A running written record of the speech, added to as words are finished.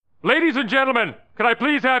Ladies and gentlemen, can I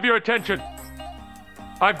please have your attention?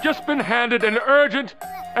 I've just been handed an urgent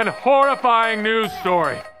and horrifying news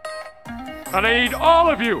story. And I need all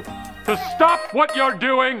of you to stop what you're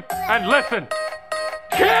doing and listen.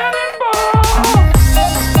 Cannonball!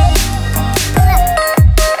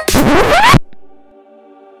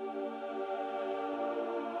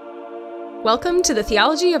 Welcome to the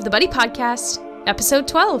Theology of the Buddy podcast, episode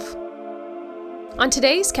 12. On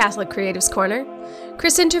today's Catholic Creatives Corner,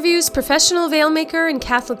 Chris interviews professional veilmaker and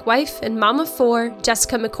Catholic wife and mom of four,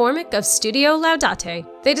 Jessica McCormick of Studio Laudate.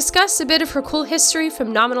 They discuss a bit of her cool history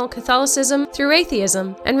from nominal Catholicism through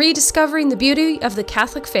atheism and rediscovering the beauty of the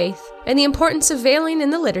Catholic faith and the importance of veiling in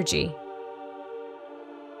the liturgy.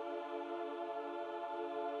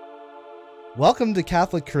 Welcome to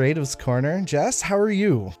Catholic Creatives Corner. Jess, how are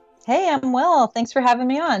you? Hey, I'm well. Thanks for having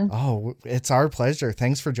me on. Oh, it's our pleasure.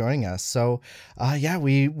 Thanks for joining us. So,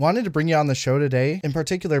 we wanted to bring you on the show today, in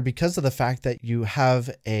particular because of the fact that you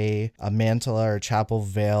have a mantilla or chapel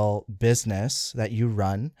veil business that you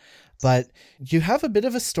run, but you have a bit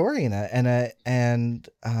of a story in it and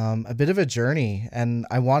a bit of a journey. And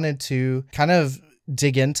I wanted to kind of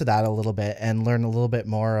dig into that a little bit and learn a little bit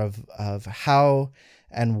more of how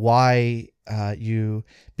and why you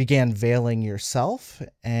began veiling yourself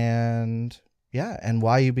and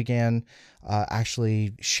why you began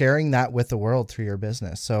actually sharing that with the world through your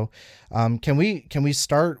business. So can we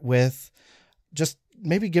start with just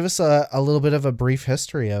maybe give us a little bit of a brief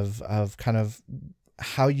history of kind of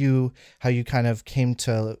how you kind of came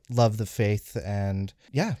to love the faith and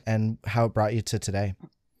how it brought you to today?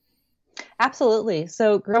 Absolutely.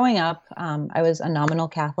 So growing up, I was a nominal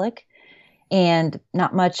Catholic and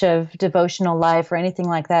not much of devotional life or anything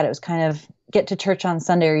like that. It was kind of get to church on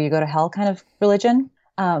Sunday or you go to hell kind of religion.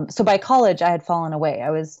 So by college, I had fallen away. I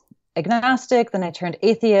was agnostic, then I turned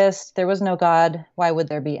atheist. There was no God. Why would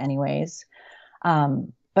there be anyways?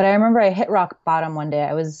 But I remember I hit rock bottom one day.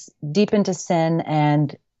 I was deep into sin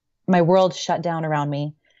and my world shut down around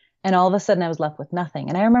me. And all of a sudden I was left with nothing.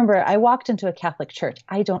 And I remember I walked into a Catholic church.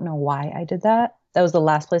 I don't know why I did that. That was the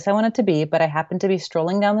last place I wanted to be, but I happened to be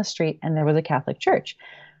strolling down the street and there was a Catholic church.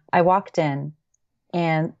 I walked in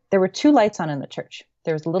and there were two lights on in the church.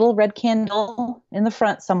 There was a little red candle in the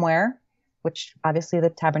front somewhere, which obviously the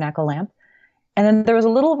tabernacle lamp. And then there was a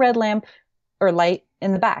little red lamp or light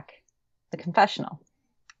in the back, the confessional.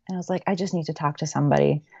 And I was like, I just need to talk to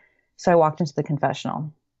somebody. So I walked into the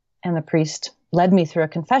confessional and the priest led me through a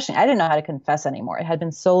confession. I didn't know how to confess anymore. It had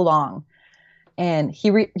been so long. And he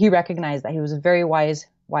recognized that he was a very wise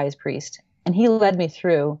priest. And he led me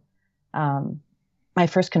through my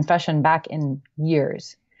first confession back in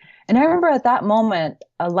years. And I remember at that moment,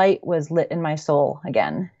 a light was lit in my soul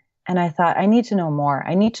again. And I thought, I need to know more.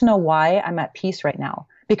 I need to know why I'm at peace right now.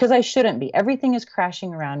 Because I shouldn't be. Everything is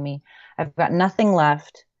crashing around me. I've got nothing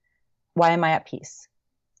left. Why am I at peace?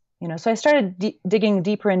 So I started digging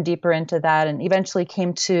deeper and deeper into that and eventually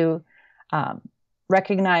came to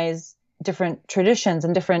recognize different traditions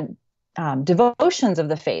and different devotions of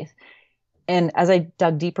the faith. And as I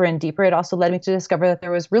dug deeper and deeper, it also led me to discover that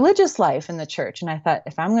there was religious life in the church. And I thought,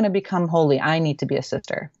 if I'm going to become holy, I need to be a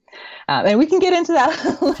sister. And we can get into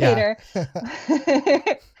that later.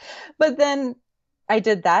 But then I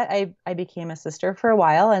did that. I became a sister for a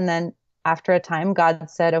while. And then after a time,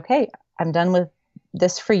 God said, okay, I'm done with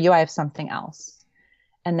this for you. I have something else.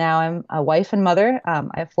 And now I'm a wife and mother. I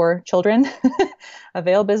have 4 children, a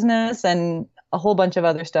veil business, and a whole bunch of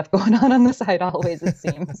other stuff going on the side always, it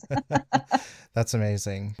seems. That's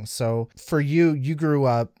amazing. So for you grew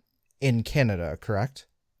up in Canada, correct?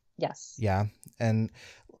 Yes. Yeah. And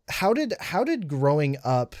how did growing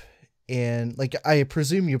up in, like, I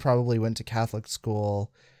presume you probably went to Catholic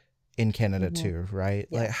school in Canada too, right?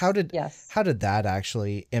 Yes. Like how did that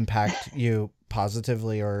actually impact you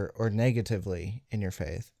positively or negatively in your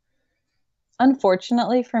faith?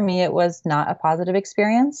 Unfortunately for me, it was not a positive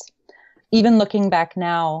experience. Even looking back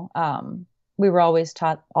now, we were always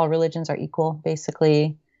taught all religions are equal.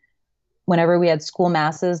 Basically, whenever we had school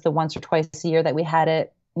masses, the once or twice a year that we had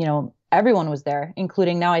it, everyone was there,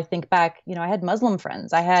 including now I think back, I had Muslim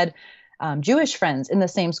friends. I had Jewish friends in the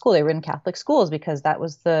same school. They were in Catholic schools because that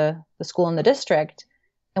was the school in the district.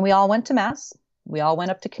 And we all went to Mass. We all went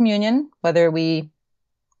up to communion, whether we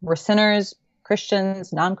were sinners,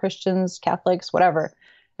 Christians, non-Christians, Catholics, whatever.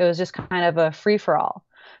 It was just kind of a free-for-all.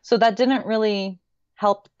 So that didn't really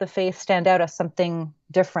help the faith stand out as something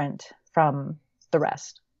different from the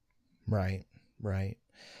rest. Right.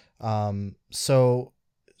 So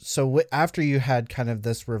after you had kind of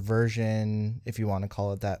this reversion, if you want to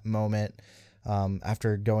call it that moment,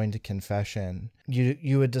 after going to confession,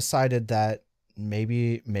 you had decided that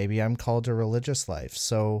maybe I'm called to religious life.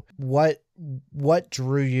 So what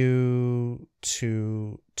drew you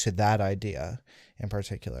to that idea in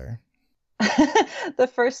particular? The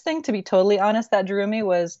first thing, to be totally honest, that drew me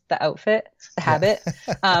was the outfit, the habit,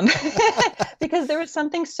 because there was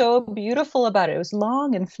something so beautiful about it. It was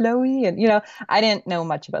long and flowy, and I didn't know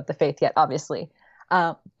much about the faith yet, obviously,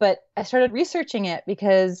 but I started researching it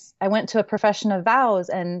because I went to a profession of vows,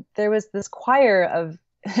 and there was this choir of,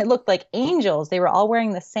 it looked like angels. They were all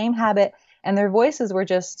wearing the same habit, and their voices were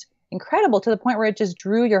just incredible, to the point where it just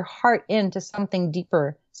drew your heart into something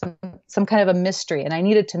deeper, some kind of a mystery. And I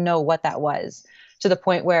needed to know what that was, to the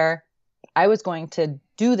point where I was going to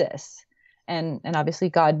do this. And obviously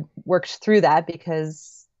God worked through that,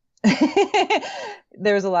 because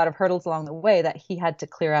there was a lot of hurdles along the way that he had to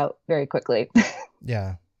clear out very quickly.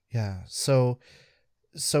 Yeah. So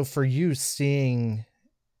for you, seeing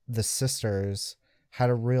the sisters had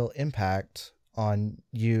a real impact on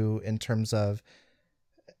you in terms of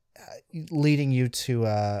leading you to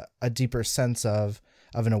a deeper sense of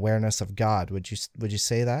an awareness of God. Would you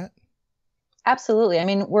say that? Absolutely. I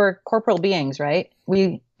mean, we're corporal beings, right?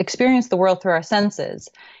 We experience the world through our senses,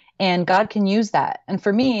 and God can use that. And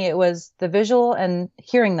for me, it was the visual and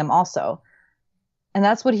hearing them also. And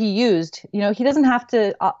that's what he used. He doesn't have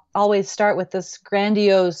to always start with this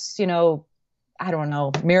grandiose, I don't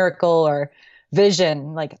know, miracle or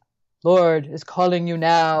vision, like, Lord is calling you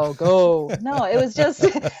now, go. No, it was just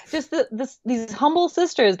these humble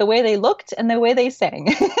sisters, the way they looked and the way they sang.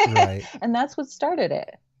 Right. And that's what started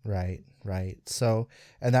it. Right. So,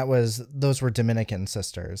 and those were Dominican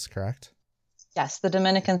sisters, correct? Yes, the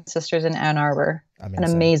Dominican sisters in Ann Arbor. Amazing.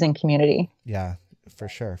 An amazing community. Yeah, for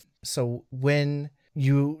sure. So when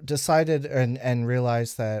you decided and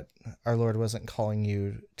realized that our Lord wasn't calling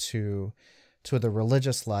you to the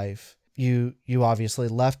religious life, you obviously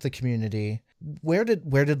left the community. Where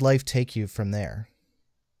did life take you from there?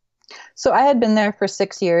 So I had been there for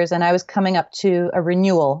 6 years, and I was coming up to a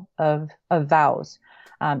renewal of vows.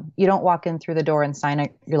 You don't walk in through the door and sign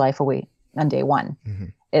your life away on day one. Mm-hmm.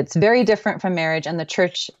 It's very different from marriage, and the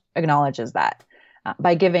church acknowledges that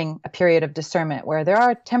by giving a period of discernment where there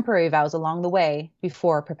are temporary vows along the way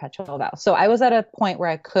before perpetual vows. So I was at a point where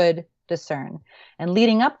I could discern. And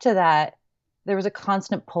leading up to that, there was a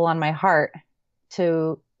constant pull on my heart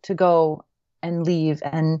to go and leave.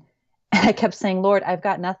 And I kept saying, Lord, I've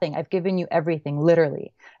got nothing. I've given you everything,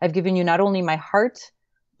 literally. I've given you not only my heart,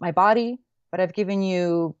 my body, but I've given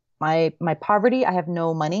you my poverty. I have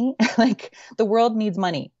no money. Like, the world needs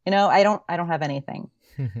money. I don't have anything.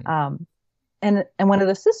 And one of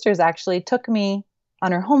the sisters actually took me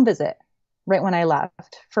on her home visit right when I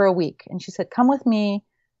left for a week. And she said, come with me.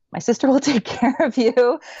 My sister will take care of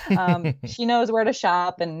you. She knows where to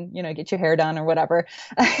shop and, get your hair done or whatever.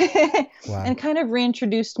 Wow. And kind of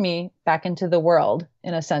reintroduced me back into the world,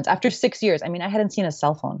 in a sense, after 6 years. I mean, I hadn't seen a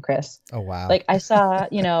cell phone, Chris. Oh, wow. Like, I saw,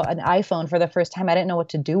 an iPhone for the first time. I didn't know what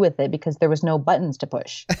to do with it because there was no buttons to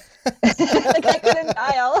push. Like, I couldn't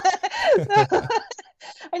dial. So,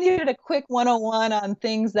 I needed a quick 101 on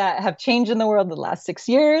things that have changed in the world in the last 6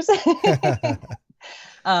 years.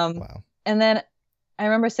 Wow. And then I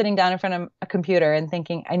remember sitting down in front of a computer and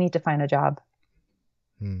thinking, I need to find a job.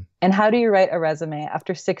 And how do you write a resume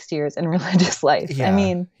after 6 years in religious life? Yeah, I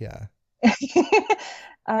mean, yeah.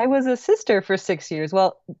 I was a sister for 6 years.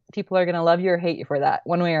 Well, people are going to love you or hate you for that,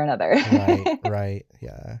 one way or another. Right.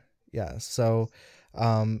 Yeah. So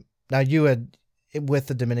now you had, with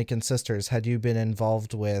the Dominican sisters, had you been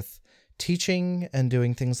involved with teaching and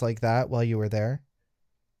doing things like that while you were there?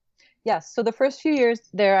 Yes. So the first few years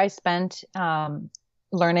there, I spent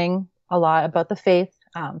learning a lot about the faith.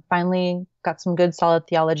 Finally got some good solid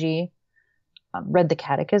theology, read the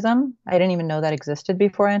catechism. I didn't even know that existed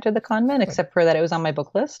before I entered the convent, except for that it was on my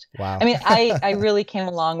book list. Wow. I mean, I really came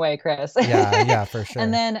a long way, Chris. Yeah, for sure.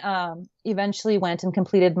 And then eventually went and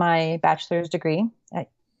completed my bachelor's degree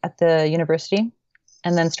at the university,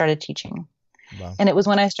 and then started teaching. Wow. And it was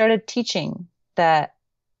when I started teaching that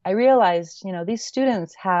I realized, these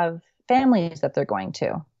students have families that they're going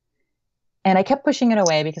to. And I kept pushing it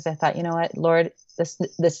away because I thought, what, Lord,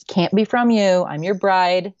 this can't be from you. I'm your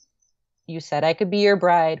bride. You said I could be your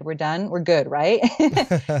bride. We're done. We're good, right?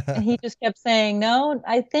 And he just kept saying, no,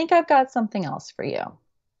 I think I've got something else for you.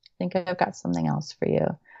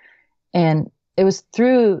 And it was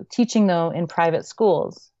through teaching, though, in private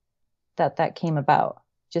schools that came about.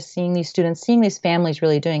 Just seeing these students, seeing these families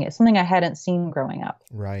really doing it, something I hadn't seen growing up.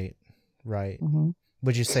 Right. Mm-hmm.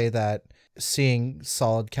 Would you say that seeing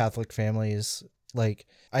solid Catholic families, like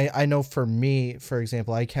I know for me, for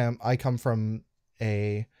example, I come from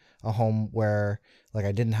a home where like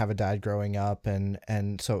I didn't have a dad growing up,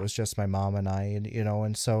 and so it was just my mom and I, and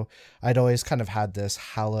and so I'd always kind of had this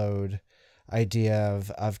hallowed idea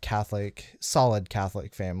of solid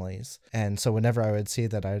Catholic families. And so whenever I would see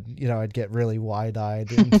that, I'd get really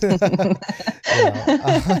wide-eyed and,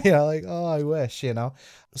 like, oh, I wish,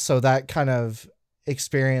 so that kind of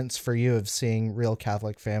experience for you of seeing real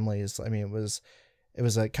Catholic families, I mean, it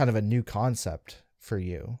was a kind of a new concept for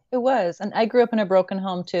you. It was. And I grew up in a broken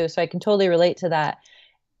home too, so I can totally relate to that.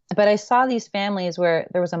 But I saw these families where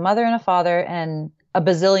there was a mother and a father and a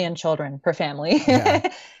bazillion children per family.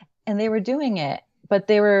 Yeah. And they were doing it, but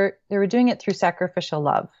they were doing it through sacrificial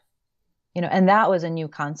love, and that was a new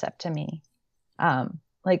concept to me.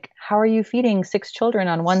 Like, how are you feeding 6 children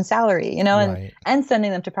on one salary, Right. and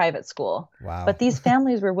sending them to private school? Wow. But these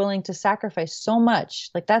families were willing to sacrifice so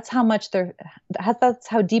much. Like, that's how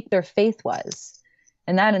deep their faith was.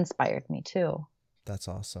 And that inspired me too. That's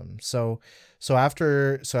awesome. So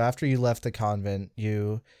after you left the convent,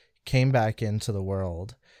 you came back into the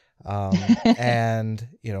world. And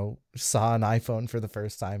saw an iPhone for the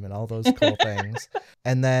first time and all those cool things.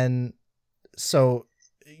 And then, so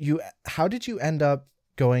how did you end up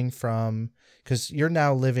going from, because you're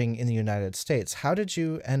now living in the United States, how did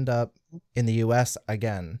you end up in the US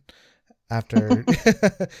again after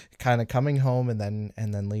kind of coming home and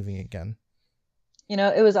then leaving again?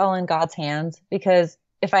 It was all in God's hands, because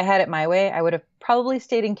if I had it my way, I would have probably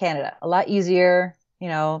stayed in Canada. A lot easier,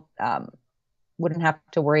 wouldn't have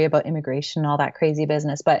to worry about immigration and all that crazy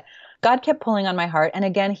business. But God kept pulling on my heart. And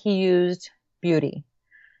again, he used beauty.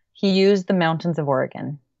 He used the mountains of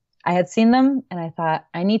Oregon. I had seen them and I thought,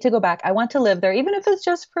 I need to go back. I want to live there, even if it's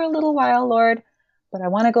just for a little while, Lord, but I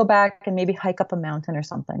want to go back and maybe hike up a mountain or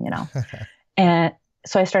something, And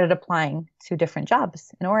so I started applying to different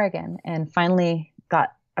jobs in Oregon and finally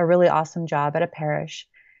got a really awesome job at a parish.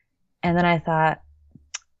 And then I thought,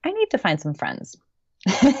 I need to find some friends.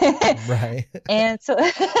 Right. And so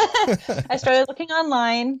I started looking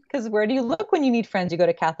online, because where do you look when you need friends? You go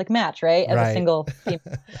to Catholic Match, right? As a single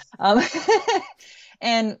female.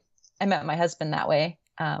 And I met my husband that way.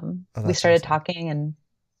 We started talking, and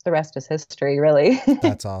the rest is history, really.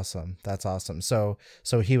 That's awesome. So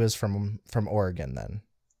he was from Oregon then.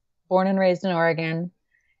 Born and raised in Oregon.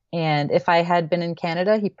 And if I had been in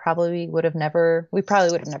Canada, we probably would have never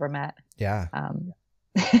met. Yeah.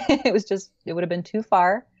 It would have been too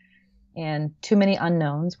far and too many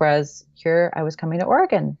unknowns. Whereas here I was coming to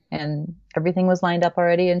Oregon and everything was lined up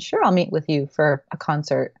already. And sure, I'll meet with you for a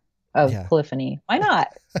concert of polyphony. Why not?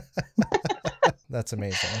 That's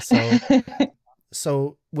amazing.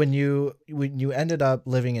 So when you ended up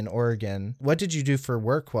living in Oregon, what did you do for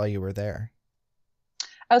work while you were there?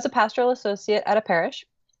 I was a pastoral associate at a parish,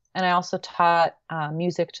 and I also taught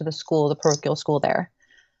music to the parochial school there.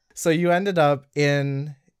 So you ended up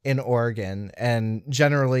in Oregon, and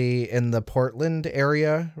generally in the Portland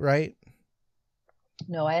area, right?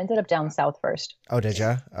 No, I ended up down south first. Oh, did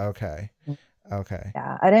you? Okay.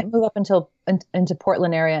 Yeah, I didn't move up into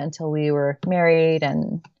Portland area until we were married,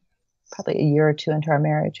 and probably a year or two into our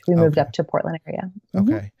marriage, we moved up to Portland area.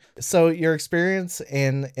 Mm-hmm. Okay. So your experience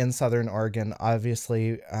in Southern Oregon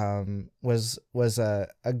obviously was a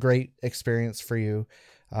great experience for you.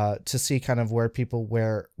 To see kind of where people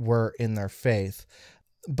were in their faith.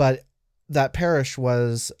 But that parish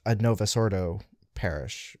was a Novus Ordo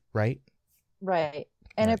parish, right? Right.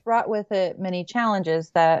 And it brought with it many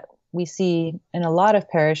challenges that we see in a lot of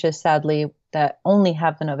parishes, sadly, that only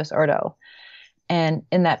have the Novus Ordo. And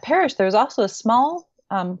in that parish, there was also a small,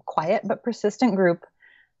 quiet but persistent group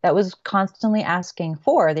that was constantly asking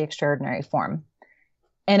for the extraordinary form.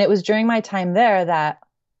 And it was during my time there that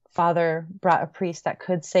Father brought a priest that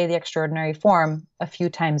could say the extraordinary form a few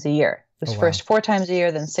times a year. It was first 4 times a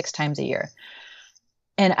year, then 6 times a year.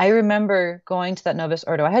 And I remember going to that Novus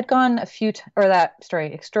Ordo. I had gone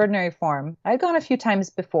extraordinary form. I had gone a few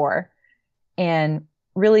times before and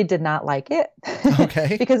really did not like it.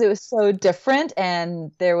 Okay. Because it was so different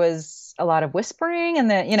and there was a lot of whispering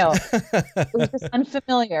and then, it was just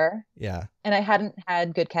unfamiliar. Yeah. And I hadn't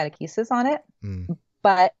had good catechesis on it. Mm.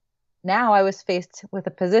 But now I was faced with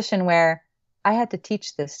a position where I had to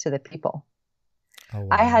teach this to the people. Oh, wow.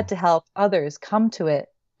 I had to help others come to it,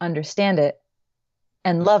 understand it,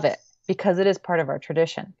 and love it, because it is part of our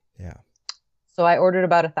tradition. Yeah. So I ordered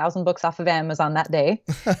about 1,000 books off of Amazon that day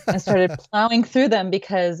and started plowing through them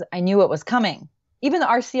because I knew what was coming. Even the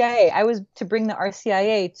RCIA, I was to bring the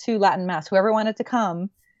RCIA to Latin Mass, whoever wanted to come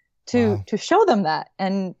to show them that.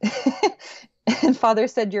 And Father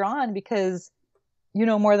said, "You're on because you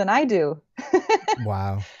know more than I do."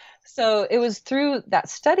 Wow. So it was through that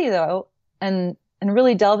study though, and and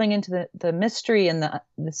really delving into the mystery and the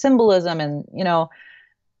symbolism, and,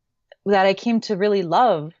 that I came to really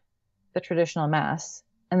love the traditional Mass.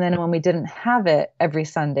 And then when we didn't have it every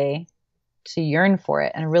Sunday, to yearn for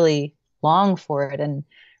it and really long for it and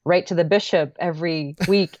write to the bishop every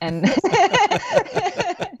week. And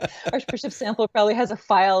Archbishop Sample probably has a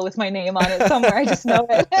file with my name on it somewhere. I just know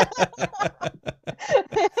it.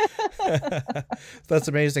 That's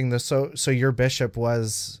amazing. So your bishop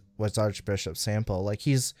was Archbishop Sample. Like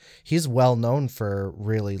he's well known for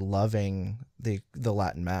really loving the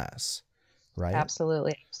Latin Mass, right?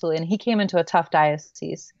 Absolutely. And he came into a tough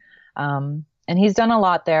diocese. And he's done a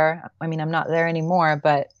lot there. I mean, I'm not there anymore,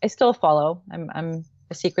 but I still follow. I'm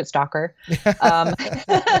a secret stalker. He's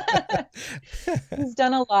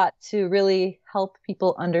done a lot to really help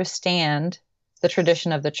people understand the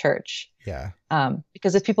tradition of the church. Yeah.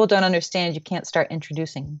 Because if people don't understand, you can't start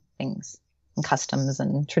introducing things and customs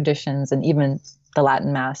and traditions and even the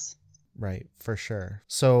Latin Mass. Right, for sure.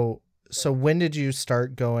 So when did you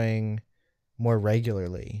start going more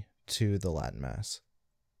regularly to the Latin Mass?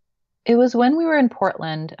 It was when we were in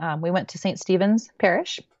Portland. We went to St. Stephen's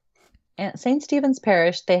Parish. And at St. Stephen's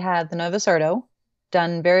Parish, they had the Novus Ordo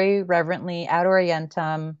done very reverently, ad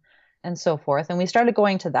orientem, and so forth. And we started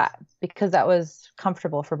going to that because that was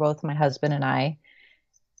comfortable for both my husband and I.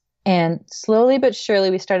 And slowly but surely,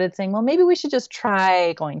 we started saying, well, maybe we should just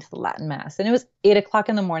try going to the Latin Mass. And it was 8:00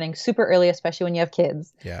 in the morning, super early, especially when you have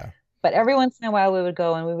kids. Yeah. But every once in a while, we would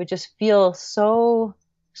go and we would just feel so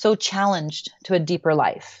challenged to a deeper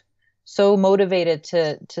life. So motivated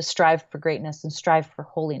to strive for greatness and strive for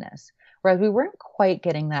holiness, whereas we weren't quite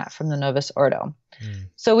getting that from the Novus Ordo.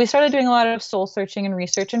 So we started doing a lot of soul searching and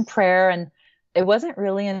research and prayer. And it wasn't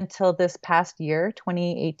really until this past year,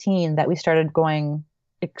 2018, that we started going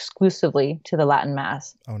exclusively to the Latin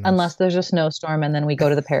Mass, unless there's a snowstorm and then we go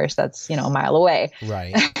to the parish that's, a mile away.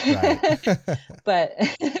 Right. But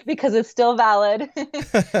because it's still valid.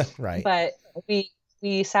 Right. But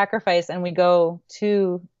we sacrifice and we go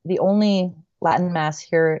to the only Latin Mass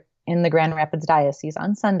here in the Grand Rapids Diocese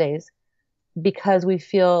on Sundays because we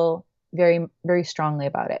feel very, very strongly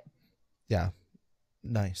about it. Yeah.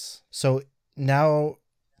 Nice. So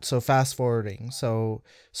fast forwarding. So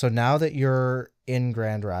now that you're in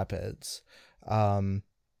Grand Rapids,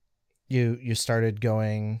 you started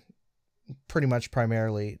going pretty much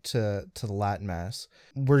primarily to the Latin Mass.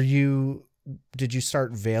 Did you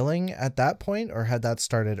start veiling at that point, or had that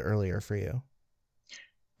started earlier for you?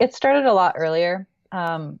 It started a lot earlier.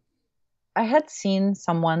 I had seen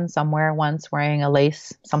someone somewhere once wearing a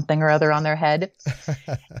lace something or other on their head.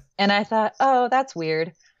 And I thought, oh, that's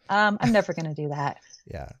weird. I'm never going to do that.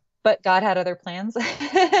 Yeah. But God had other plans.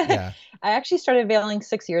 Yeah. I actually started veiling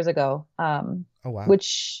 6 years ago. Oh, wow.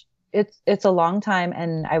 Which it's a long time.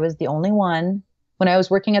 And I was the only one. When I was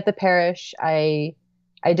working at the parish, I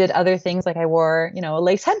did other things, like I wore, a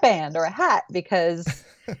lace headband or a hat because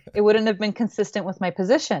it wouldn't have been consistent with my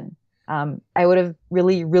position. I would have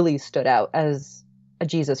really, really stood out as a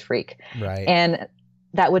Jesus freak. Right. And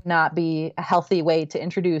that would not be a healthy way to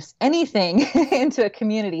introduce anything into a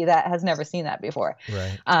community that has never seen that before.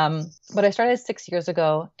 Right. But I started 6 years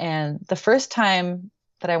ago, and the first time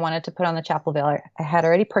that I wanted to put on the chapel veil, I had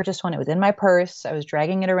already purchased one. It was in my purse. I was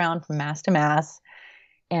dragging it around from Mass to Mass,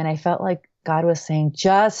 and I felt like God was saying,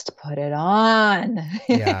 just put it on.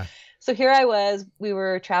 Yeah. So here I was. We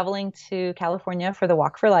were traveling to California for the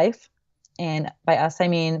Walk for Life. And by us, I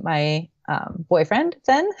mean my boyfriend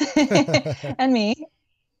then and me.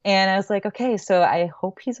 And I was like, okay, so I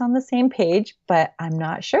hope he's on the same page, but I'm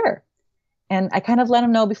not sure. And I kind of let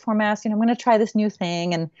him know before Mass, I'm going to try this new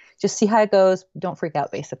thing and just see how it goes. Don't freak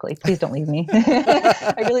out, basically. Please don't leave me.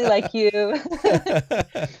 I really like you.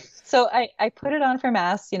 So I put it on for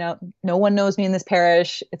Mass. No one knows me in this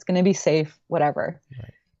parish. It's going to be safe, whatever.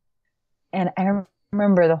 Right. And I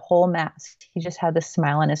remember the whole Mass, he just had this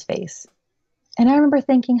smile on his face. And I remember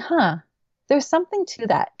thinking, there's something to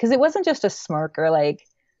that. Because it wasn't just a smirk or like,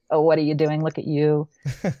 oh, what are you doing? Look at you.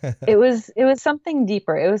 It was something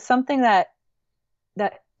deeper. It was something that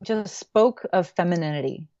just spoke of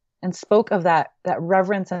femininity and spoke of that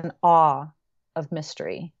reverence and awe of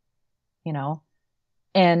mystery,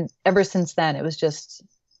 And ever since then, it was just,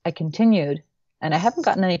 I continued. And I haven't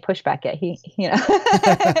gotten any pushback yet.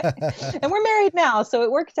 And we're married now, so it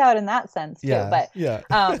worked out in that sense too. Yeah,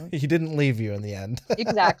 but he didn't leave you in the end.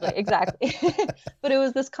 Exactly. But it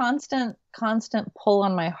was this constant pull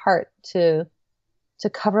on my heart to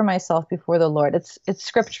cover myself before the Lord. It's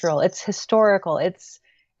scriptural. It's historical. It's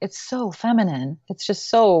so feminine. It's just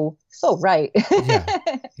so right.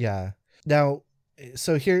 Yeah. Now,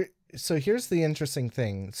 so here's the interesting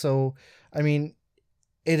thing. So, I mean,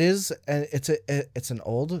 it is, and it's an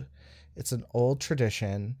old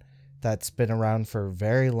tradition that's been around for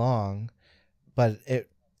very long, but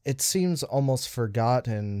it seems almost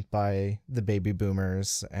forgotten by the baby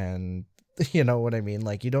boomers, and you know what I mean?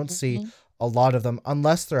 Like, you don't see a lot of them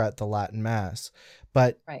unless they're at the Latin Mass.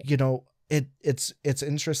 But Right. you know, it's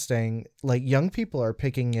interesting. Like, young people are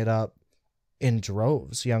picking it up in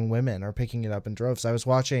droves. Young women are picking it up in droves. I was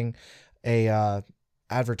watching a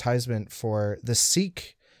advertisement for the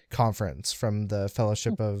Sikh conference from the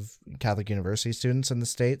Fellowship of Catholic University Students in the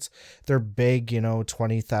States. Their big,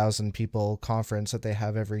 20,000 people conference that they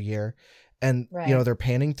have every year. And, Right. they're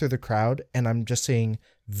panning through the crowd, and I'm just seeing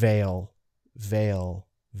veil, veil,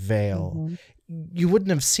 veil. Mhm. You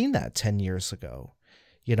wouldn't have seen that 10 years ago,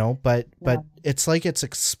 but it's like it's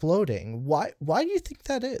exploding. Why do you think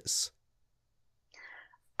that is?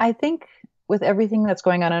 I think with everything that's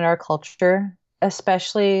going on in our culture,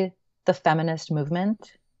 especially the feminist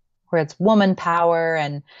movement, where it's woman power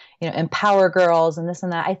and, empower girls and this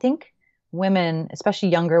and that, I think women, especially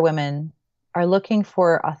younger women, are looking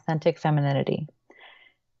for authentic femininity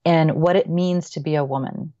and what it means to be a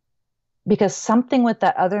woman. Because something with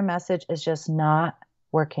that other message is just not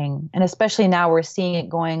working. And especially now we're seeing it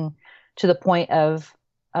going to the point of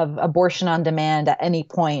abortion on demand at any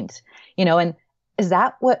point, and is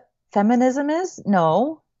that what feminism is?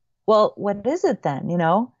 No. Well, what is it then,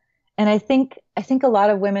 And I think a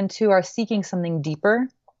lot of women too are seeking something deeper,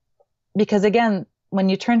 because again, when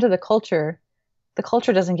you turn to the culture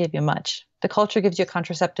doesn't give you much. The culture gives you a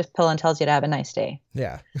contraceptive pill and tells you to have a nice day.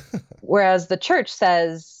 Yeah. Whereas the church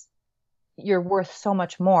says you're worth so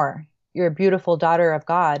much more. You're a beautiful daughter of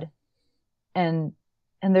God. And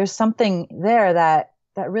there's something there that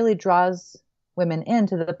really draws women in,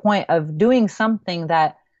 to the point of doing something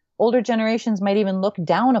that older generations might even look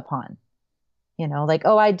down upon. Like,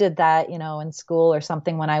 oh, I did that, in school or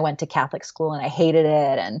something when I went to Catholic school and I hated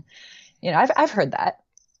it. And, I've heard that.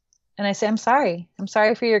 And I say, I'm sorry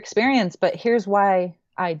for your experience, but here's why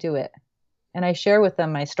I do it. And I share with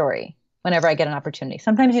them my story whenever I get an opportunity.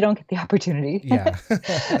 Sometimes you don't get the opportunity. Yeah.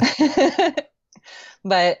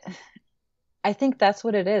 But I think that's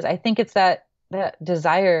what it is. I think it's that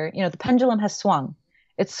desire, the pendulum has swung.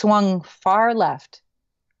 It's swung far left,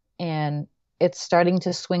 and it's starting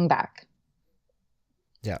to swing back.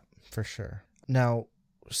 Yeah, for sure. Now,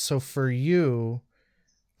 so for you,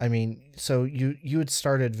 I mean, so you had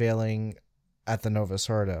started veiling at the Novus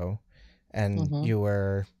Ordo, and you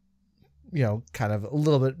were, kind of a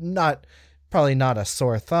little bit, probably not a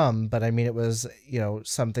sore thumb, but I mean, it was,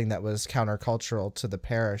 something that was countercultural to the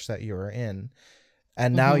parish that you were in.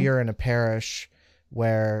 And now you're in a parish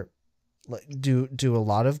where, do a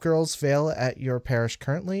lot of girls veil at your parish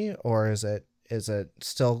currently, or is it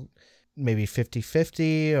still maybe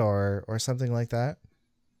 50-50 or something like that?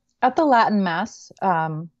 At the Latin Mass,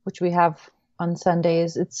 which we have on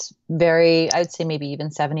Sundays, it's I'd say maybe even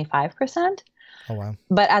 75%. Oh, wow.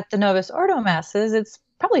 But at the Novus Ordo Masses, it's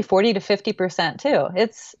probably 40 to 50% too.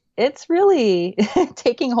 It's really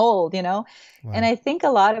taking hold, Wow. And I think a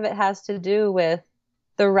lot of it has to do with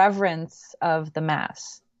the reverence of the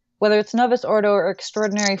Mass, whether it's Novus Ordo or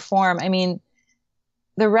extraordinary form. I mean,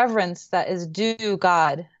 the reverence that is due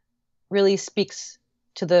God really speaks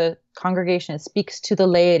to the congregation. It speaks to the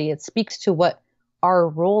laity. It speaks to what our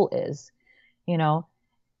role is, And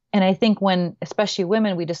I think when, especially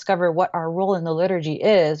women, we discover what our role in the liturgy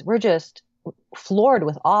is, we're just floored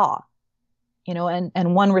with awe,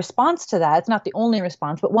 and one response to that, it's not the only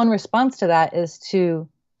response, but one response to that is to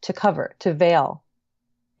cover, to veil,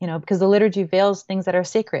 because the liturgy veils things that are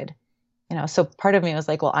sacred. So part of me was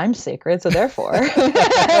like, well, I'm sacred, so therefore,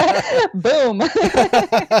 boom.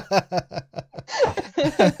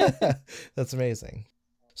 That's amazing.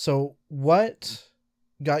 So what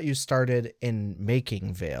got you started in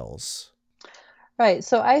making veils? Right.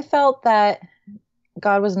 So I felt that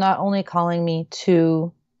God was not only calling me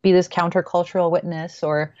to be this countercultural witness,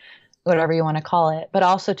 or whatever you want to call it, but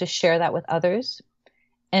also to share that with others,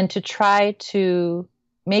 and to try to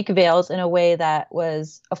make veils in a way that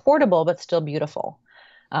was affordable but still beautiful.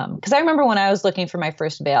 Because I remember when I was looking for my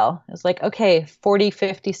first veil, it was like, okay, 40,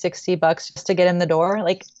 50, 60 bucks just to get in the door.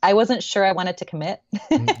 Like, I wasn't sure I wanted to commit.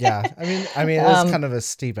 Yeah. I mean, it is kind of a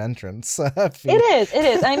steep entrance. It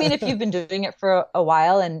is. I mean, if you've been doing it for a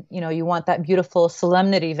while and, you want that beautiful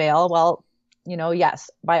solemnity veil, well, yes,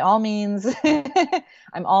 by all means,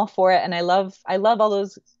 I'm all for it. And I love all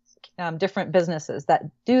those different businesses that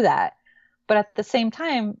do that. But at the same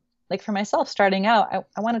time, like for myself starting out,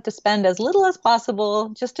 I wanted to spend as little as possible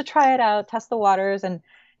just to try it out, test the waters, and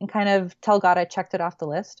kind of tell God I checked it off the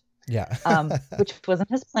list. Yeah. Which wasn't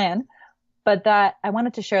his plan. but that I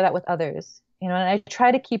wanted to share that with others, and I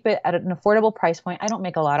try to keep it at an affordable price point. I don't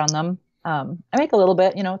make a lot on them. I make a little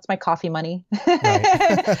bit, it's my coffee money because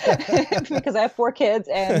I have 4 kids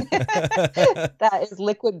and that is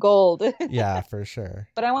liquid gold. Yeah, for sure.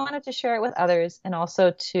 But I wanted to share it with others and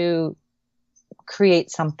also to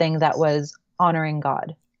create something that was honoring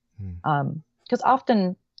God. Because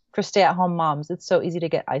often for stay-at-home moms, it's so easy to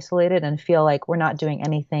get isolated and feel like we're not doing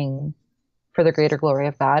anything for the greater glory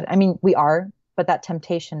of God. I mean, we are, but that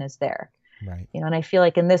temptation is there. Right. And I feel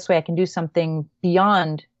like in this way I can do something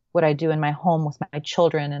beyond what I do in my home with my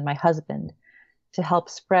children and my husband to help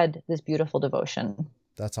spread this beautiful devotion.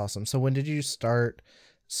 That's awesome. So when did you start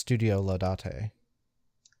Studio Laudate?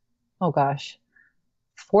 Oh gosh,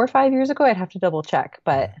 4 or 5 years ago. I'd have to double check,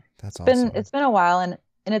 but that's awesome. It's been a while, and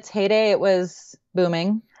in its heyday, it was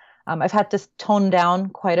booming. I've had to tone down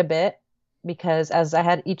quite a bit because as I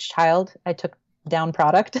had each child, I took down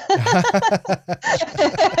product.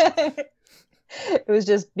 It was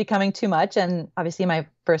just becoming too much. And obviously my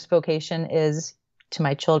first vocation is to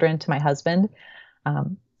my children, to my husband.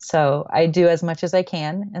 So I do as much as I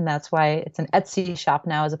can. And that's why it's an Etsy shop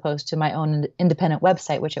now, as opposed to my own independent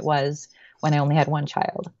website, which it was when I only had 1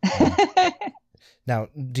 child. Now,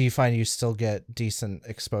 do you find you still get decent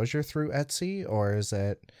exposure through Etsy, or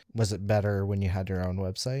was it better when you had your own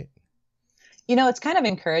website? It's kind of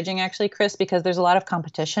encouraging actually, Chris, because there's a lot of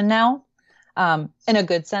competition now, in a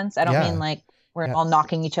good sense. I don't mean like we're all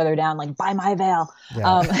knocking each other down, like buy my veil.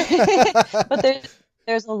 Yeah. But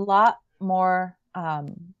there's a lot more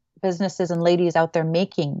businesses and ladies out there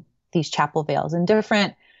making these chapel veils in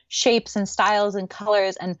different shapes and styles and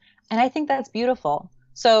colors. And I think that's beautiful.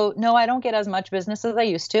 So no, I don't get as much business as I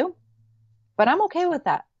used to, but I'm okay with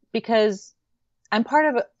that because I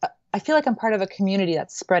feel like I'm part of a community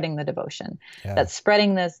that's spreading the devotion, that's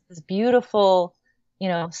spreading this beautiful,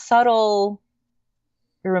 subtle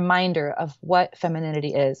reminder of what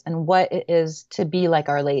femininity is and what it is to be like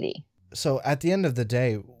Our Lady. So at the end of the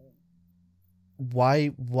day, why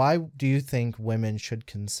do you think women should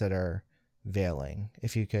consider veiling?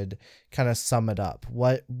 If you could kind of sum it up,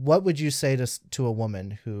 what would you say to a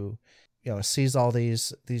woman who sees all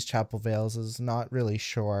these chapel veils, is not really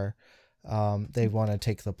sure they want to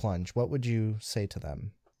take the plunge? What would you say to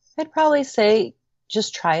them? I'd probably say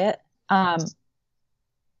just try it.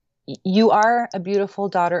 You are a beautiful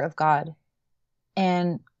daughter of God,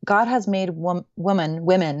 and God has made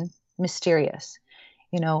women mysterious.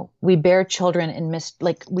 We bear children in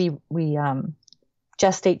we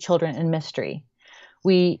gestate children in mystery.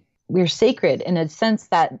 We're sacred in a sense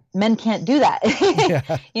that men can't do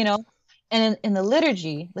that. And in the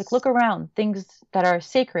liturgy, look around, things that are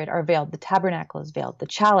sacred are veiled. The tabernacle is veiled. The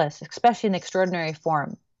chalice, especially in the extraordinary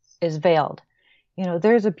form, is veiled.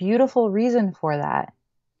 There's a beautiful reason for that.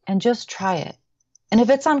 And just try it. And if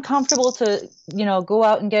it's uncomfortable to, go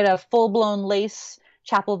out and get a full-blown lace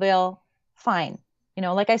chapel veil, fine.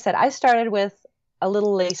 Like I said, I started with a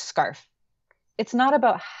little lace scarf. It's not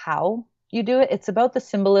about how you do it. It's about the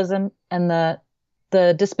symbolism and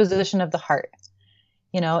the disposition of the heart.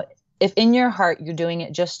 If in your heart you're doing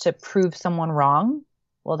it just to prove someone wrong,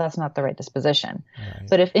 well, that's not the right disposition. Right.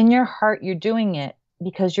 But if in your heart you're doing it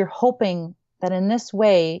because you're hoping that in this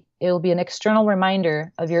way it will be an external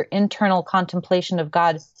reminder of your internal contemplation of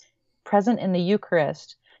God present in the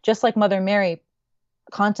Eucharist, just like Mother Mary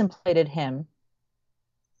contemplated him,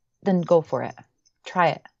 then go for it. Try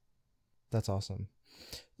it. That's awesome.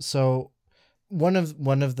 So one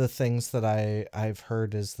of the things that I've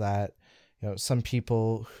heard is that some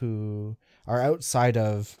people who are outside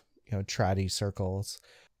of traddy circles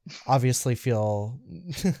obviously feel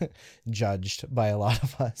judged by a lot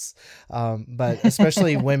of us, but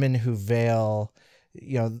especially women who veil,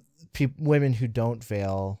 women who don't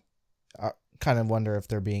veil kind of wonder if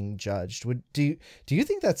they're being judged. Do you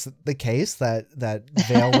think that's the case, that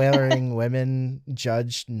veil wearing women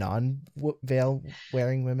judge non-veil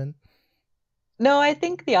wearing women? No, I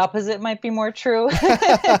think the opposite might be more true.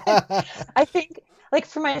 I think,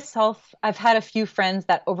 for myself, I've had a few friends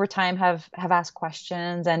that over time have asked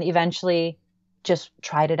questions and eventually just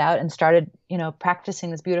tried it out and started, practicing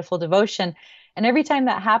this beautiful devotion. And every time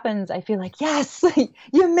that happens, I feel like, yes,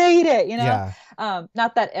 you made it, Yeah.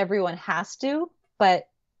 Not that everyone has to, but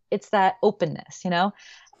it's that openness,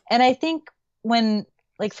 And I think when,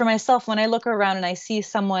 for myself, when I look around and I see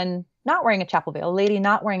someone not wearing a chapel veil, a lady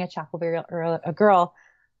not wearing a chapel veil, or a girl,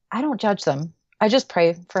 I don't judge them. I just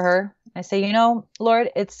pray for her. I say, Lord,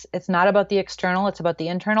 it's not about the external, it's about the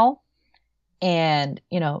internal. And,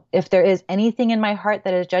 if there is anything in my heart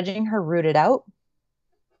that is judging her, root it out.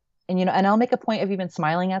 And, and I'll make a point of even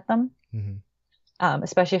smiling at them. Mm-hmm.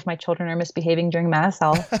 especially if my children are misbehaving during mass.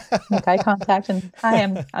 I'll make eye contact and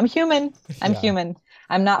hi, I'm human. I'm human.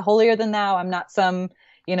 I'm not holier than thou. I'm not some,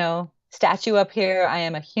 statue up here. I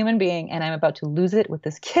am a human being, and I'm about to lose it with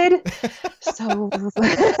this kid. So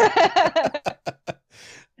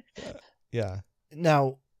yeah.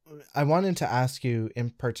 Now, I wanted to ask you in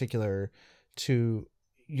particular to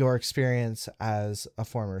your experience as a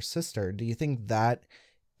former sister. Do you think that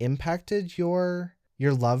impacted your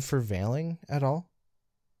love for veiling at all?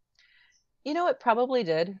 It probably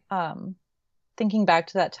did. Thinking back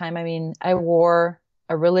to that time, I mean, I wore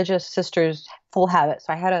a religious sister's full habit.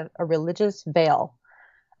 So I had a religious veil.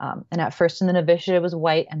 And at first in the novitiate, it was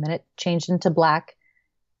white, and then it changed into black.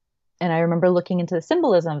 And I remember looking into the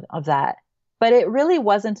symbolism of that. But it really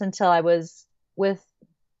wasn't until I was with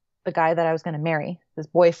the guy that I was going to marry, this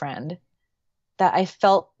boyfriend, that I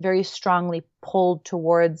felt very strongly pulled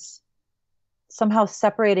towards somehow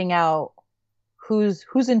separating out who's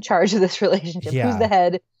in charge of this relationship, who's the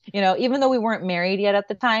head. Even though we weren't married yet at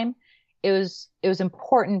the time, it was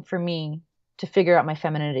important for me to figure out my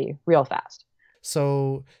femininity real fast.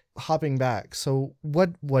 So hopping back, so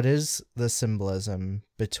what is the symbolism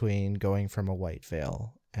between going from a white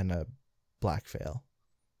veil and a black veil?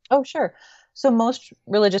 Oh, sure. So most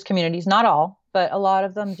religious communities, not all, but a lot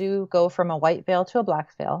of them do go from a white veil to a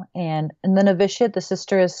black veil. And in the novitiate, the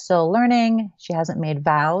sister is still learning. She hasn't made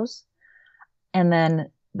vows. And then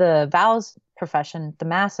the vows profession, the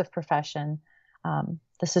massive profession,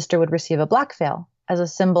 the sister would receive a black veil as a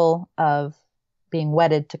symbol of being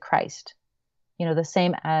wedded to Christ. The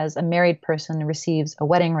same as a married person receives a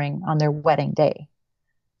wedding ring on their wedding day.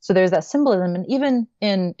 So there's that symbolism. And even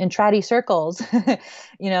in traddy circles,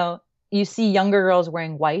 you see younger girls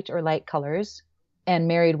wearing white or light colors and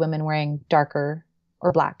married women wearing darker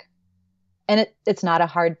or black. And it's not a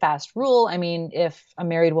hard, fast rule. I mean, if a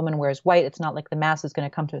married woman wears white, it's not like the mass is going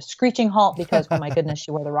to come to a screeching halt because, oh my goodness,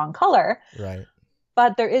 she wore the wrong color. Right.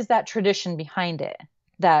 But there is that tradition behind it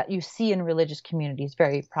that you see in religious communities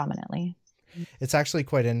very prominently. It's actually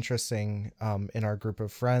quite interesting. In our group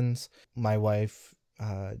of friends, my wife,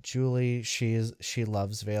 Julie, she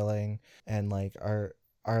loves veiling, and like our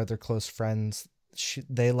other close friends,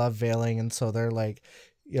 they love veiling, and so they're like,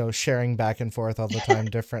 sharing back and forth all the time,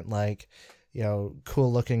 different like,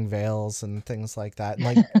 cool looking veils and things like that.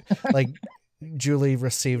 And like Julie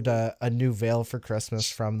received a new veil for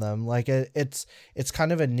Christmas from them. Like it's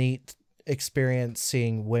kind of a neat experience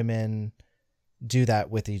seeing women do that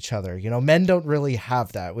with each other. Men don't really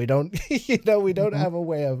have that. We don't, we don't have a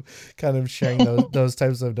way of kind of sharing those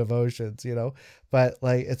types of devotions, but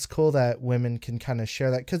like, it's cool that women can kind of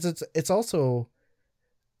share that. 'Cause it's also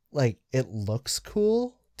like, it looks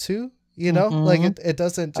cool too, like it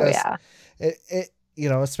doesn't just, it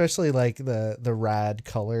especially like the rad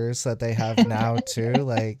colors that they have now too.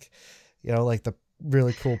 Like, like the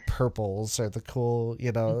really cool purples or the cool,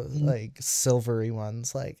 like silvery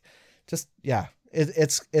ones, like, just, yeah,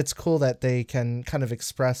 it's cool that they can kind of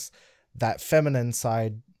express that feminine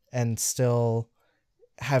side and still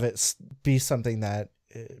have it be something that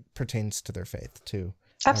pertains to their faith too.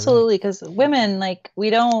 Absolutely. Because women, like, we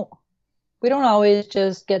don't always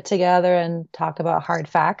just get together and talk about hard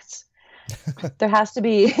facts. There has to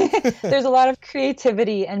be, there's a lot of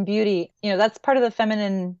creativity and beauty. That's part of the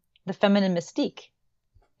feminine mystique.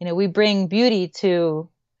 We bring beauty to,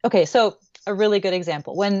 okay, so a really good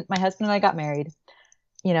example. When my husband and I got married,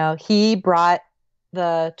 he brought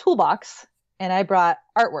the toolbox and I brought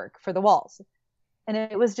artwork for the walls. And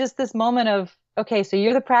it was just this moment of, okay, so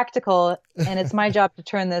you're the practical and it's my job to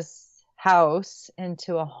turn this house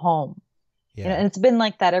into a home. Yeah. And it's been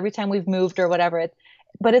like that every time we've moved or whatever.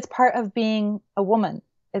 But it's part of being a woman.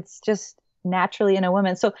 It's just naturally in a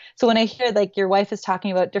woman. So when I hear like your wife is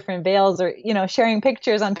talking about different veils or, sharing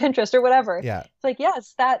pictures on Pinterest or whatever, yeah, it's like,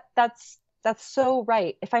 yes, that's so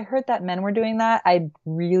right. If I heard that men were doing that, I'd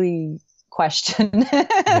really question.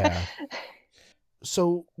 Yeah.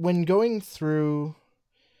 So when going through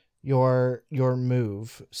your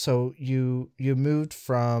move, so you moved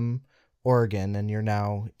from Oregon and you're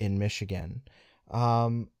now in Michigan.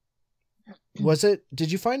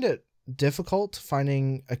 Did you find it difficult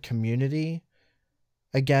finding a community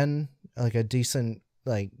again, like a decent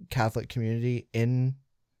like Catholic community in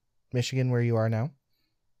Michigan where you are now?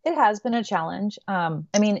 It has been a challenge. I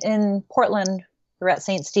mean, in Portland, we're at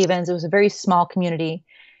St. Stephen's. It was a very small community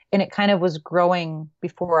and it kind of was growing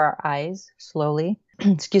before our eyes slowly.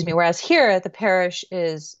 Excuse me. Whereas here, the parish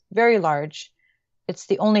is very large. It's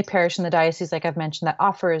the only parish in the diocese, like I've mentioned, that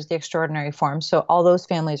offers the extraordinary form. So all those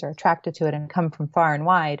families are attracted to it and come from far and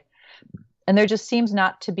wide. And there just seems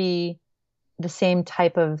not to be the same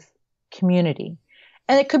type of community.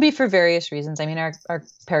 And it could be for various reasons. I mean, our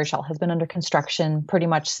parish hall has been under construction pretty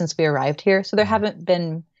much since we arrived here. So there haven't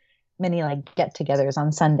been many like get-togethers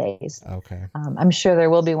on Sundays. Okay. I'm sure there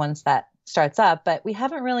will be once that starts up, but we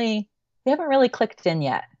haven't really clicked in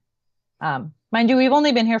yet. Mind you, we've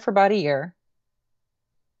only been here for about a year,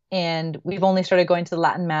 and we've only started going to the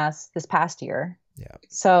Latin Mass this past year. Yeah.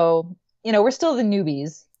 So, we're still the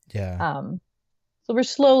newbies. Yeah. So we're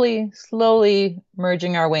slowly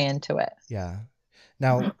merging our way into it. Yeah.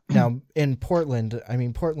 Now in Portland, I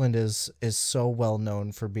mean, Portland is so well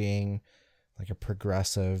known for being like a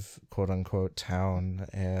progressive, quote unquote, town,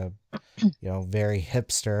 very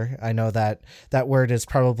hipster. I know that word is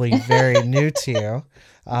probably very new to you.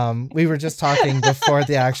 We were just talking before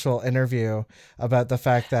the actual interview about the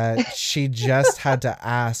fact that she just had to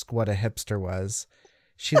ask what a hipster was.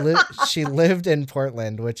 She lived in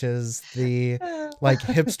Portland, which is the like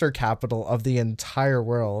hipster capital of the entire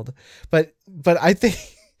world. But I think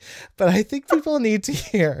people need to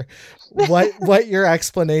hear what your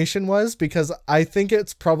explanation was, because I think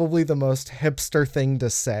it's probably the most hipster thing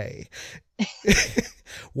to say.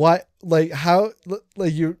 What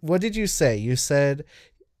did you say? You said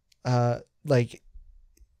you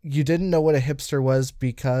didn't know what a hipster was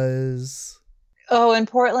because in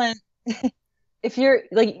Portland if you're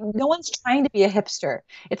like, no one's trying to be a hipster.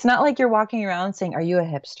 It's not like you're walking around saying, "Are you a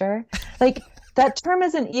hipster?" Like that term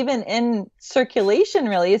isn't even in circulation,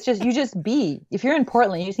 really. It's just, you just be. If you're in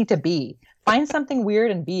Portland, you just need to be. Find something weird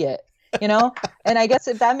and be it, And I guess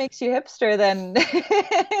if that makes you hipster, then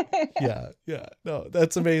yeah. No,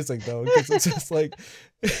 that's amazing though, because it's just like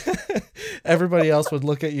everybody else would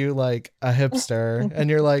look at you like a hipster, and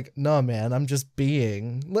you're like, "No, man, I'm just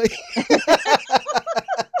being." Like.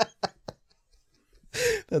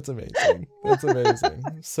 That's amazing.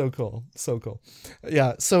 So cool.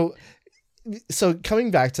 Yeah. So coming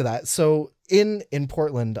back to that. So in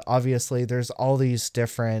Portland, obviously there's all these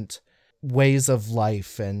different ways of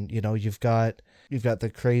life, and, you've got the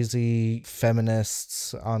crazy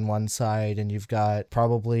feminists on one side, and you've got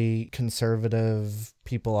probably conservative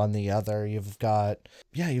people on the other. You've got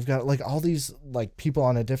like all these like people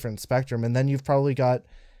on a different spectrum. And then you've probably got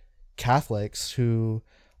Catholics who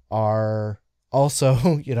are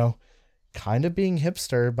also, kind of being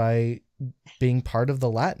hipster by being part of the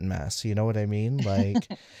Latin Mass. You know what I mean? Like,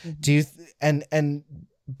 do you, and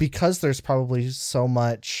because there's probably so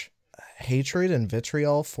much hatred and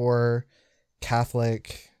vitriol for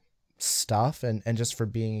Catholic stuff and just for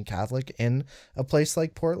being Catholic in a place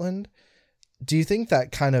like Portland, do you think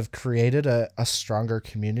that kind of created a stronger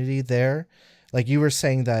community there? Like you were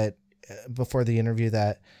saying that before the interview,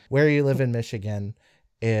 that where you live in Michigan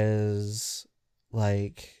is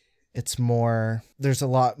like, there's a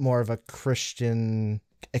lot more of a Christian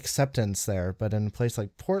acceptance there, but in a place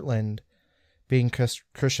like Portland, being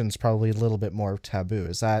Christian's probably a little bit more taboo.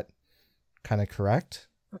 Is that kind of correct?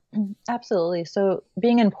 Absolutely. So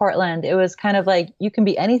being in Portland, it was kind of like, you can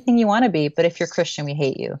be anything you want to be, but if you're Christian, we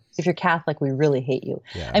hate you. If you're Catholic, we really hate you.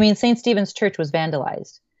 Yeah. I mean, St. Stephen's Church was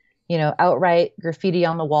vandalized, outright graffiti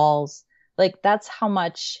on the walls. Like, that's how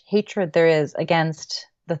much hatred there is against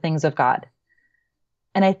the things of God.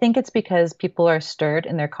 And I think it's because people are stirred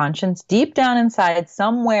in their conscience deep down inside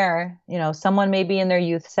somewhere, someone maybe in their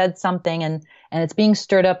youth said something, and it's being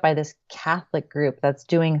stirred up by this Catholic group that's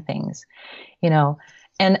doing things,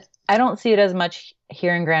 and I don't see it as much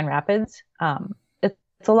here in Grand Rapids.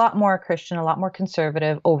 It's a lot more Christian, a lot more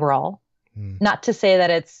conservative overall. Not to say that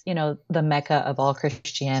it's, the Mecca of all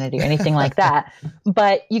Christianity or anything like that,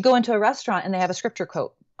 but you go into a restaurant and they have a scripture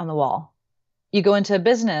quote on the wall. You go into a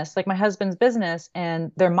business, like my husband's business,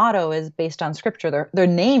 and their motto is based on scripture. Their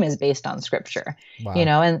name is based on scripture.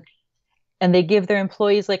 Wow. And they give their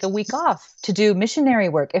employees like a week off to do missionary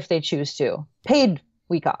work if they choose to, paid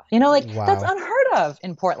week off. Wow. That's unheard of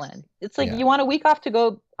in Portland. It's like, you want a week off to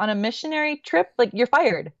go on a missionary trip, like you're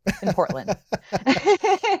fired in Portland.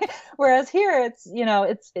 Whereas here it's,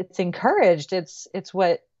 it's encouraged. It's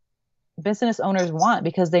what business owners want,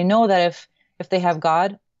 because they know that if they have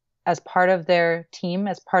God as part of their team,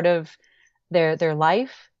 as part of their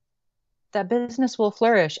life, that business will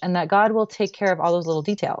flourish and that God will take care of all those little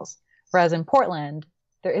details. Whereas in Portland,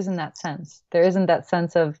 there isn't that sense. There isn't that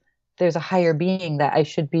sense of there's a higher being that I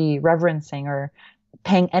should be reverencing or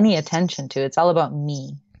paying any attention to. It's all about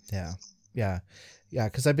me. Yeah.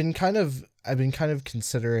 Cause I've been kind of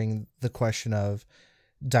considering the question of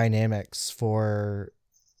dynamics for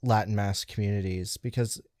Latin Mass communities,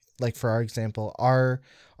 because like, for our example, our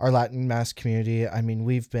Latin Mass community, I mean,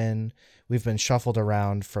 we've been shuffled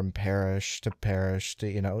around from parish to parish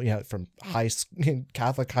to, from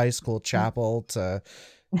Catholic high school chapel to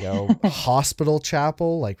hospital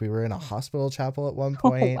chapel. Like we were in a hospital chapel at one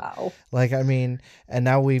point. Oh, wow. Like, I mean, and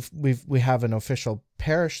now we have an official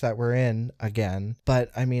parish that we're in again.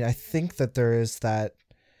 But I mean, I think that there is that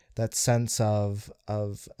sense of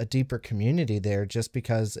a deeper community there, just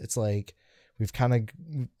because it's like we've kind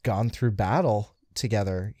of gone through battle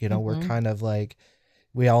together. We're kind of like,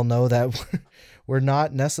 we all know that we're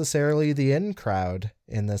not necessarily the in crowd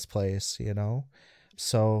in this place,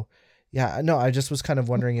 So yeah, no, I just was kind of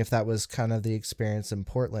wondering if that was kind of the experience in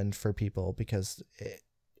Portland for people, because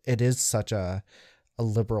it is such a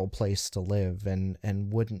liberal place to live,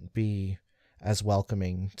 and wouldn't be as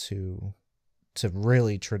welcoming to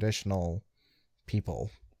really traditional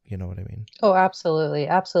people. You know what I mean? Oh, absolutely.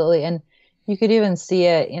 Absolutely. And you could even see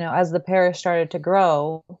it, as the parish started to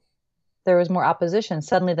grow, there was more opposition.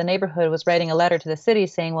 Suddenly the neighborhood was writing a letter to the city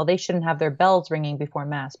saying, well, they shouldn't have their bells ringing before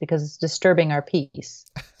mass because it's disturbing our peace.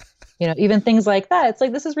 Even things like that. It's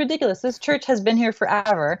like, this is ridiculous. This church has been here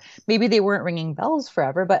forever. Maybe they weren't ringing bells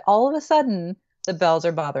forever, but all of a sudden the bells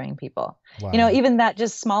are bothering people. Wow. Even that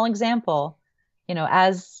just small example,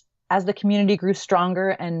 as the community grew stronger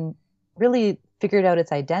and really figured out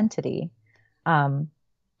its identity, and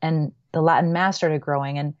the Latin Mass started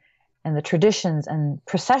growing, and the traditions and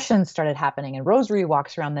processions started happening, and rosary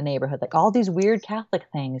walks around the neighborhood, like all these weird Catholic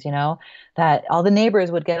things, that all the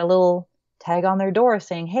neighbors would get a little tag on their door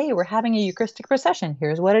saying, hey, we're having a Eucharistic procession.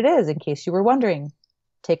 Here's what it is, in case you were wondering.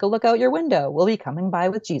 Take a look out your window. We'll be coming by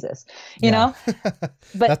with Jesus, know?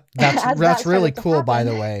 But that's really cool, by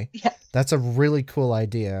the way. Yeah. That's a really cool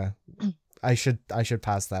idea. I should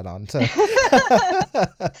pass that on to.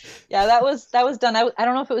 Yeah, that was done. I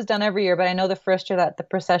don't know if it was done every year, but I know the first year that the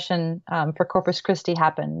procession for Corpus Christi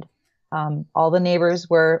happened, all the neighbors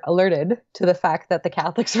were alerted to the fact that the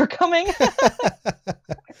Catholics were coming.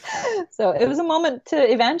 So it was a moment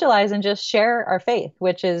to evangelize and just share our faith,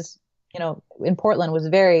 which is, in Portland was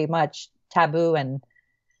very much taboo, and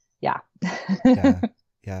yeah.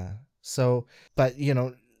 Yeah. So, but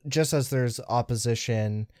just as there's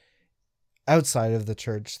opposition outside of the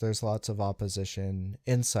church, there's lots of opposition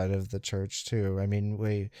inside of the church too. I mean,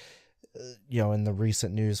 we, in the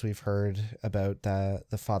recent news, we've heard about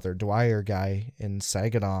the Father Dwyer guy in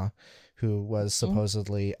Saginaw, who was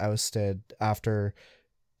supposedly ousted after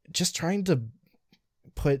just trying to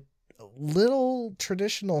put little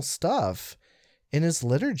traditional stuff in his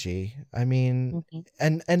liturgy. I mean,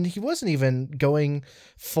 and he wasn't even going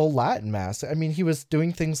full Latin Mass. I mean, he was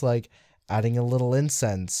doing things like adding a little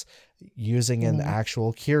incense, using an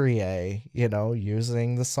actual Kyrie,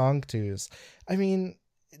 using the Sanctus. I mean,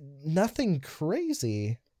 nothing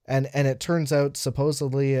crazy. And it turns out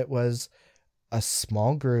supposedly it was a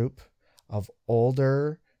small group of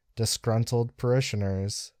older, disgruntled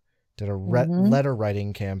parishioners did a letter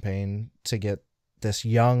writing campaign to get this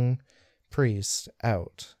young priest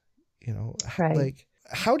out. Right. Like,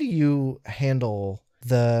 how do you handle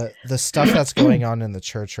the stuff that's going on in the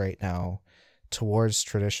church right now towards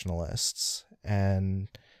traditionalists? And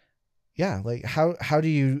yeah, like how do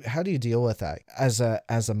you deal with that as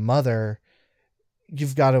a mother?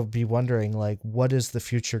 You've got to be wondering, like, what is the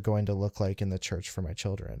future going to look like in the church for my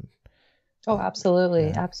children? Oh, absolutely.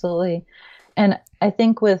 Yeah. Absolutely. And I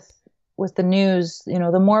think with the news,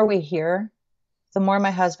 the more we hear, the more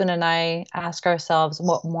my husband and I ask ourselves,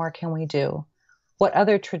 what more can we do? What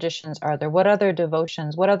other traditions are there? What other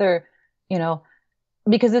devotions? What other,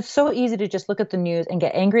 because it's so easy to just look at the news and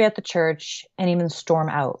get angry at the church and even storm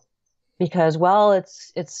out because, well,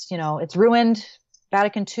 it's ruined,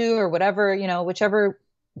 Vatican II or whatever,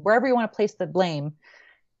 wherever you want to place the blame,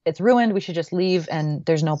 it's ruined. We should just leave and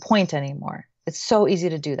there's no point anymore. It's so easy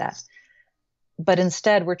to do that. But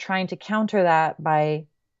instead, we're trying to counter that by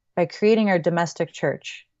creating our domestic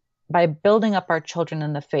church, by building up our children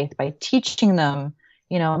in the faith, by teaching them.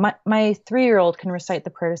 My 3-year-old can recite the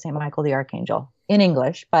prayer to St. Michael the Archangel in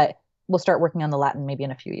English, but we'll start working on the Latin maybe in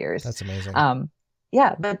a few years. That's amazing.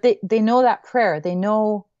 Yeah, but they know that prayer. They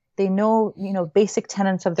know basic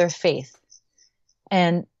tenets of their faith.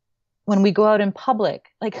 And when we go out in public,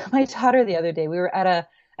 like my daughter the other day, we were at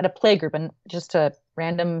a play group, and just a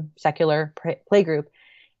random secular play group,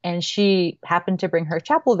 and she happened to bring her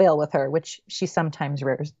chapel veil with her, which she sometimes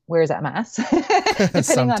wears at mass,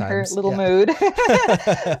 depending on her little mood.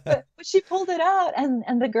 but she pulled it out,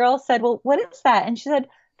 and the girl said, "Well, what is that?" And she said,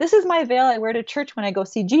 "This is my veil I wear to church when I go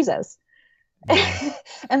see Jesus." Wow.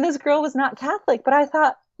 And this girl was not Catholic, but I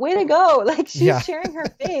thought, way to go. Like, she's sharing her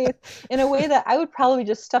faith in a way that I would probably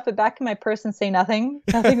just stuff it back in my purse and say nothing.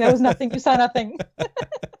 There was nothing. You saw nothing.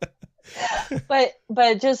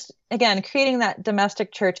 But just, again, creating that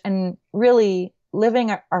domestic church and really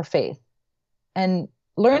living our faith. And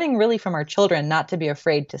learning really from our children not to be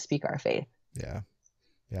afraid to speak our faith. Yeah.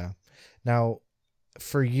 Yeah. Now,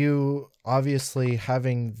 for you, obviously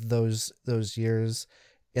having those years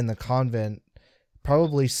in the convent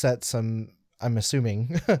probably set some, I'm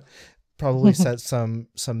assuming, probably set some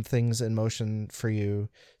things in motion for you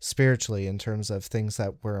spiritually in terms of things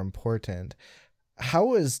that were important.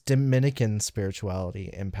 How has Dominican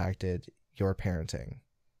spirituality impacted your parenting?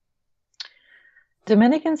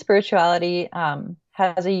 Dominican spirituality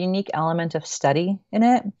has a unique element of study in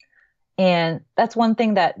it. And that's one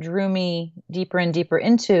thing that drew me deeper and deeper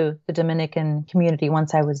into the Dominican community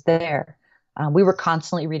once I was there. We were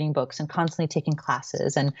constantly reading books and constantly taking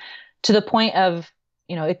classes, and to the point of,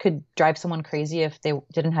 it could drive someone crazy if they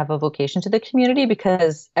didn't have a vocation to the community,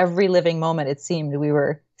 because every living moment it seemed we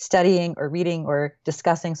were studying or reading or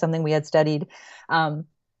discussing something we had studied.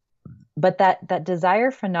 But that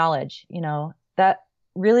desire for knowledge, that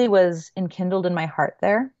really was enkindled in my heart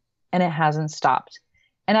there, and it hasn't stopped.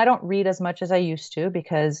 And I don't read as much as I used to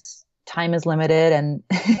because time is limited and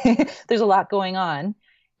there's a lot going on.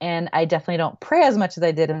 And I definitely don't pray as much as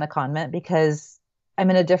I did in the convent because I'm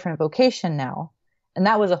in a different vocation now. And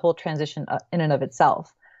that was a whole transition in and of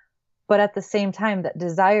itself. But at the same time, that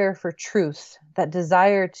desire for truth, that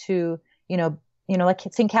desire to, like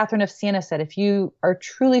St. Catherine of Siena said, if you are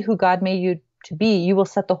truly who God made you to be, you will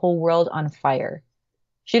set the whole world on fire.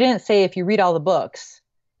 She didn't say if you read all the books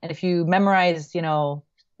and if you memorize,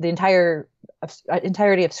 the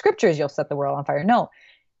entirety of scriptures, you'll set the world on fire. No,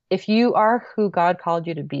 if you are who God called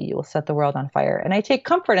you to be, you will set the world on fire. And I take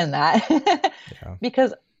comfort in that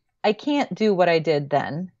because I can't do what I did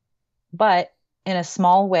then, but in a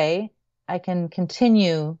small way, I can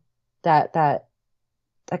continue that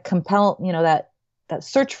compel, that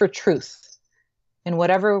search for truth in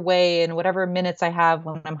whatever way, in whatever minutes I have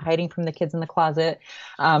when I'm hiding from the kids in the closet.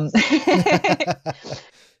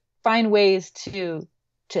 Find ways to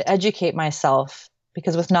educate myself,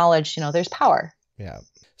 because with knowledge, there's power. Yeah.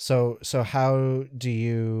 So how do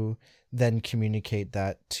you then communicate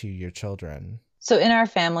that to your children? So in our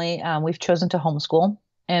family, we've chosen to homeschool,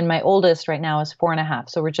 and my oldest right now is 4.5.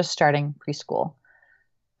 So we're just starting preschool,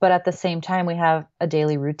 but at the same time, we have a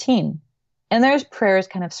daily routine, and there's prayers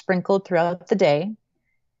kind of sprinkled throughout the day.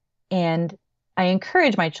 And I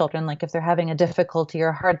encourage my children, like if they're having a difficulty or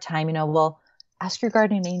a hard time, well, ask your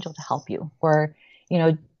guardian angel to help you, or do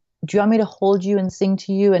you want me to hold you and sing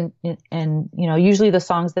to you? And usually the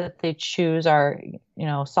songs that they choose are,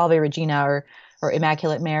 Salve Regina or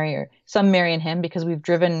Immaculate Mary or some Marian hymn, because we've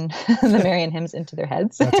driven the Marian hymns into their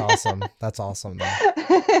heads. That's awesome.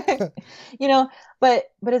 But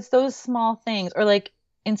it's those small things, or like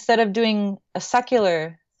instead of doing a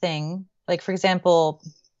secular thing, like for example,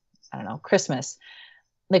 I don't know, Christmas,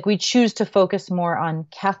 like we choose to focus more on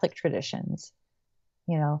Catholic traditions,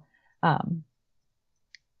 Yeah.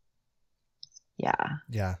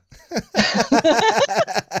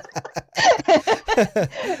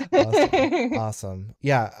 Awesome.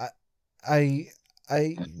 Yeah. I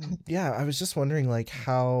was just wondering like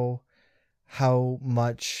how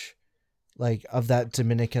much like of that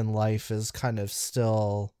Dominican life is kind of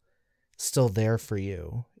still there for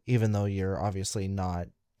you, even though you're obviously not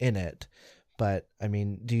in it. But I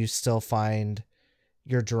mean, do you still find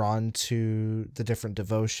you're drawn to the different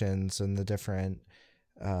devotions and the different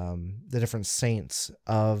saints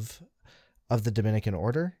of the Dominican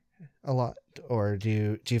order a lot, or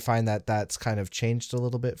do you find that that's kind of changed a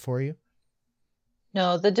little bit for you?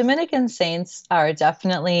 No, the Dominican saints are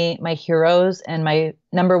definitely my heroes and my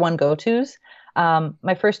number one go-tos.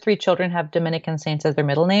 My first 3 children have Dominican saints as their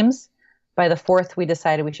middle names. By the 4th, we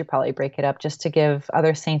decided we should probably break it up just to give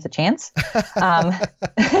other saints a chance.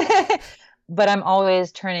 But I'm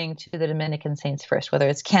always turning to the Dominican saints first, whether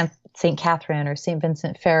it's St. Catherine or St.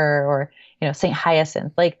 Vincent Ferrer or, St.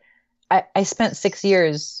 Hyacinth. Like I spent 6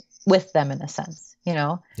 years with them in a sense,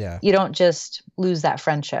 Yeah. You don't just lose that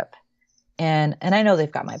friendship. And I know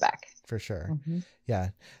they've got my back. For sure. Mm-hmm. Yeah.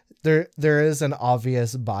 There is an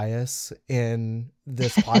obvious bias in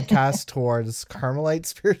this podcast towards Carmelite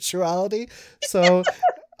spirituality. So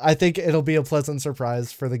I think it'll be a pleasant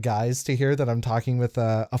surprise for the guys to hear that I'm talking with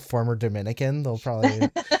a former Dominican. They'll probably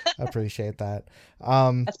appreciate that.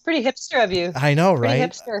 That's pretty hipster of you. I know, right?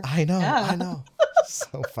 Pretty hipster. I know. Yeah. I know.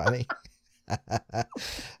 So funny.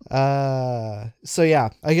 So yeah,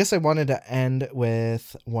 I guess I wanted to end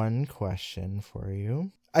with one question for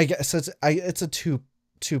you. I guess it's a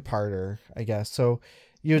two-parter, I guess. So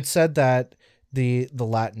you had said that the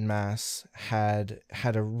Latin Mass had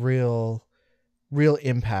a real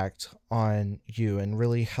impact on you and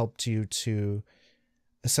really helped you to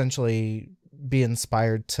essentially be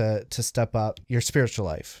inspired to step up your spiritual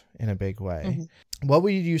life in a big way. What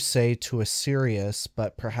would you say to a serious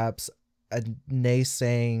but perhaps a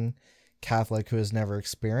naysaying Catholic who has never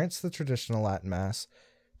experienced the traditional Latin Mass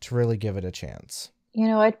to really give it a chance?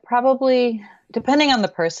 I'd probably, depending on the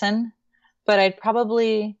person, but I'd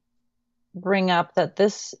probably bring up that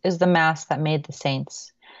this is the Mass that made the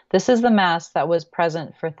saints. This is the Mass that was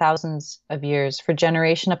present for thousands of years, for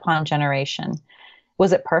generation upon generation.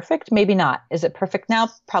 Was it perfect? Maybe not. Is it perfect now?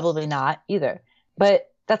 Probably not either.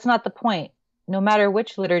 But that's not the point. No matter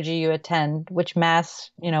which liturgy you attend, which Mass,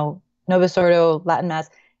 Novus Ordo, Latin Mass,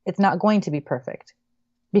 it's not going to be perfect,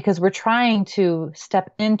 because we're trying to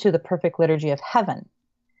step into the perfect liturgy of heaven.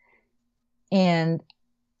 And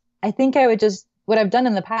I think what I've done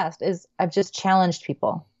in the past is I've just challenged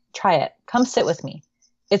people. Try it. Come sit with me.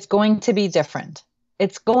 It's going to be different.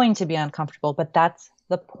 It's going to be uncomfortable, but that's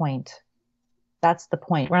the point. That's the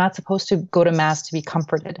point. We're not supposed to go to Mass to be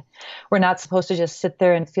comforted. We're not supposed to just sit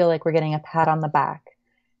there and feel like we're getting a pat on the back.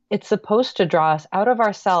 It's supposed to draw us out of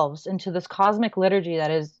ourselves into this cosmic liturgy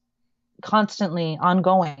that is constantly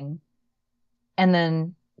ongoing, and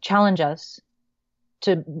then challenge us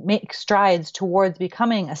to make strides towards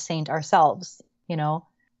becoming a saint ourselves,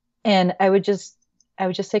 And I would just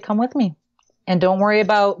say, come with me. And don't worry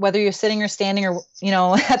about whether you're sitting or standing or,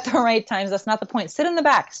 at the right times. That's not the point. Sit in the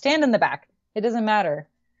back, stand in the back. It doesn't matter.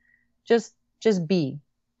 Just be.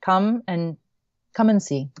 Come and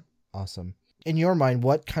see. Awesome. In your mind,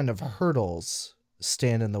 what kind of hurdles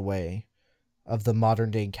stand in the way of the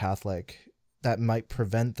modern day Catholic that might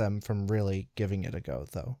prevent them from really giving it a go,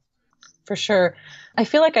 though? For sure. I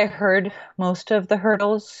feel like I heard most of the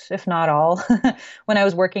hurdles, if not all, when I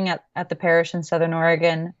was working at the parish in Southern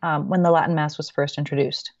Oregon, when the Latin Mass was first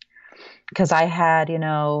introduced. Because I had,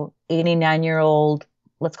 89-year-old,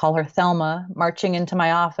 let's call her Thelma, marching into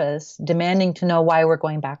my office, demanding to know why we're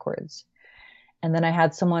going backwards. And then I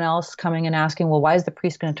had someone else coming and asking, well, why is the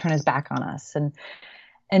priest going to turn his back on us?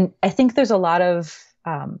 And I think there's a lot of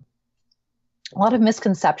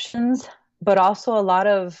misconceptions, but also a lot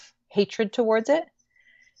of hatred towards it.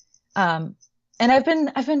 And I've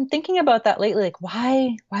been thinking about that lately. Like,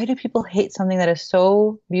 why do people hate something that is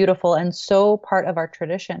so beautiful and so part of our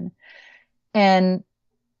tradition? And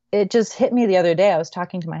it just hit me the other day. I was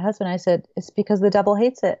talking to my husband. I said, it's because the devil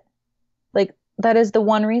hates it. Like, that is the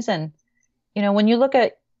one reason. When you look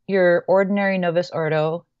at your ordinary Novus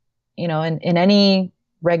Ordo, in any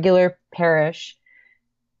regular parish,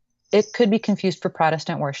 it could be confused for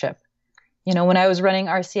Protestant worship. When I was running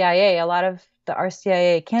RCIA, a lot of the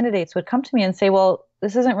RCIA candidates would come to me and say, well,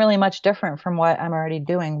 this isn't really much different from what I'm already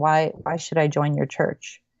doing. Why should I join your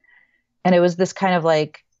church? And it was this kind of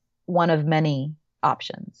like one of many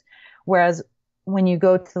options. Whereas when you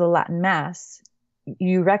go to the Latin Mass,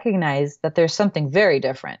 you recognize that there's something very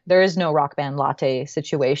different. There is no Rock Band latte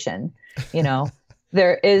situation.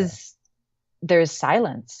 There's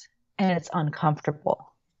silence, and it's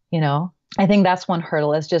uncomfortable. I think that's one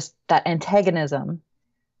hurdle, is just that antagonism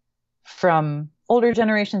from older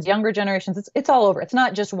generations, younger generations. It's all over. It's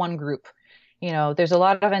not just one group. There's a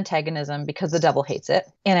lot of antagonism because the devil hates it.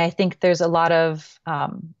 And I think there's a lot of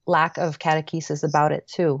lack of catechesis about it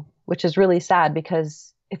too, which is really sad,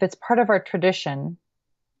 because if it's part of our tradition,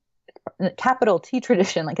 capital T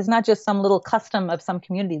tradition, like it's not just some little custom of some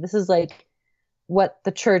community. This is like what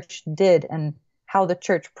the church did and how the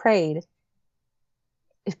church prayed.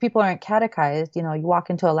 If people aren't catechized, you walk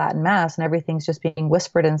into a Latin Mass and everything's just being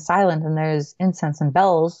whispered and silent, and there's incense and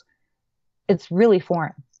bells. It's really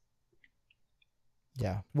foreign.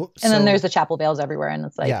 Yeah. And then there's the chapel bells everywhere, and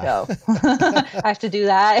it's like, oh, I have to do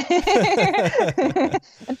that.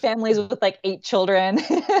 And families with like 8 children.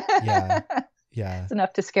 Yeah. It's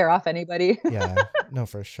enough to scare off anybody. Yeah, no,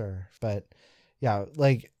 for sure. But yeah,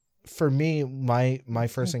 like for me, my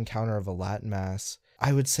first encounter of a Latin Mass,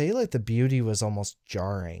 I would say like the beauty was almost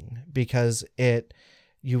jarring, because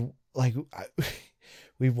we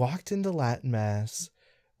walked into Latin Mass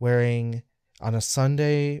wearing, on a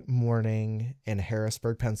Sunday morning in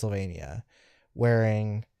Harrisburg, Pennsylvania,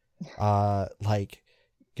 wearing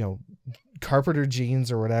carpenter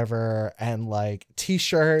jeans or whatever, and like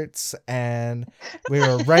t-shirts, and we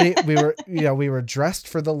were dressed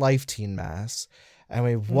for the Life Teen Mass, and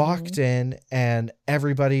we walked in, and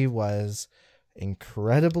everybody was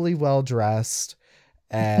incredibly well dressed,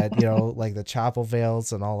 and like the chapel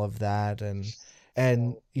veils and all of that, and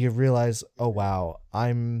you realize, oh wow,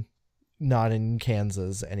 I'm not in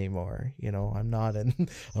Kansas anymore. I'm not in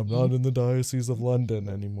the Diocese of London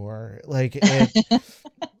anymore. Like it,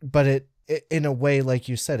 but it in a way, like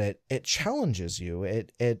you said, it challenges you.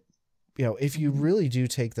 It if you really do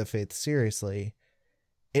take the faith seriously,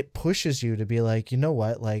 it pushes you to be like, you know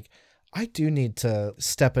what, like, I do need to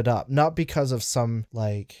step it up, not because of some,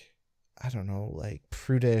 like, I don't know, like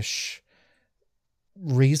prudish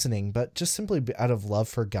reasoning, but just simply out of love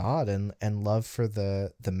for God and love for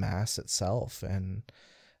the Mass itself and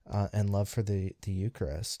love for the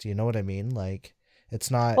Eucharist. You know what I mean? Like, it's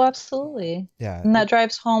not. Well, absolutely. Yeah. And that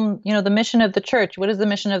drives home, the mission of the church. What is the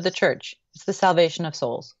mission of the church? It's the salvation of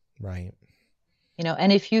souls. Right.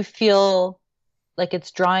 And if you feel like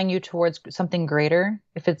it's drawing you towards something greater,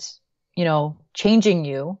 if it's, changing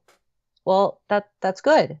you, well, that's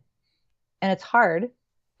good. And it's hard.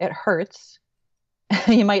 It hurts.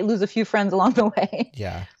 You might lose a few friends along the way.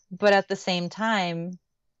 Yeah. But at the same time,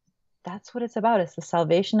 that's what it's about. It's the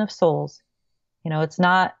salvation of souls. It's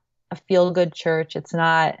not a feel-good church. It's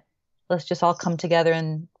not, let's just all come together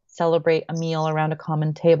and celebrate a meal around a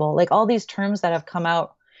common table. Like, all these terms that have come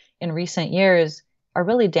out in recent years are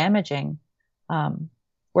really damaging.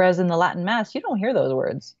 Whereas in the Latin Mass, you don't hear those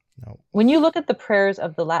words. No. When you look at the prayers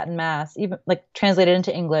of the Latin Mass, even like translated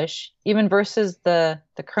into English, even versus the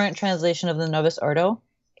current translation of the Novus Ordo,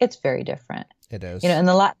 it's very different. It is. In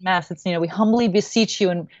the Latin Mass, it's, we humbly beseech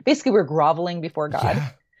you, and basically we're groveling before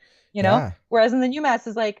God. Yeah. Whereas in the new Mass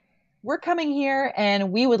is like, we're coming here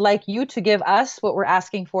and we would like you to give us what we're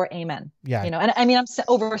asking for. Amen. Yeah. And I mean, I'm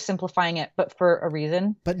oversimplifying it, but for a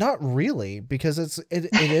reason. But not really, because it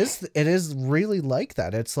is really like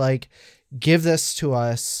that. It's like, give this to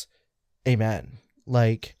us. Amen.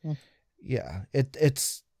 Like, yeah,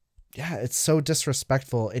 it's so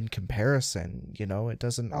disrespectful in comparison. It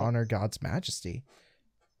doesn't honor God's majesty.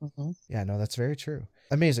 Mm-hmm. Yeah, no, that's very true.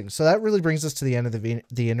 Amazing. So that really brings us to the end of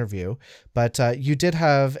the interview. But you did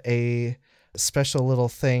have a special little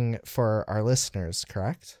thing for our listeners,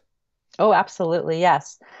 correct? Oh, absolutely.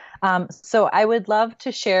 Yes. So I would love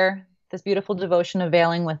to share this beautiful devotion of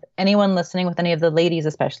veiling with anyone listening, with any of the ladies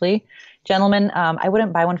especially. Gentlemen, I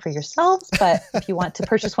wouldn't buy one for yourselves, but if you want to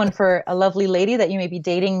purchase one for a lovely lady that you may be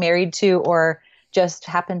dating, married to, or just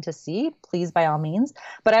happen to see, please, by all means.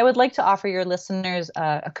 But I would like to offer your listeners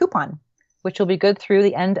a coupon, which will be good through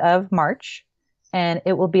the end of March. And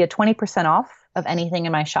it will be a 20% off of anything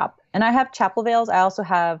in my shop. And I have chapel veils. I also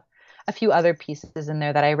have a few other pieces in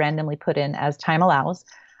there that I randomly put in as time allows.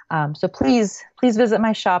 So please visit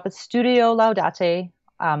my shop. It's Studio Laudate.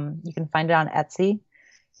 You can find it on Etsy.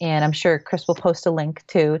 And I'm sure Chris will post a link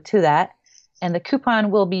to that. And the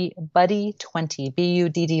coupon will be Buddy20,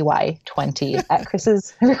 Buddy 20 at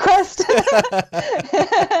Chris's request.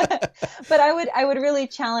 But I would really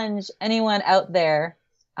challenge anyone out there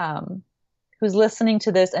who's listening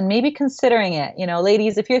to this and maybe considering it.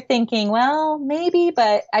 Ladies, if you're thinking, well, maybe,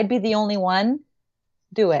 but I'd be the only one,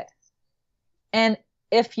 do it. And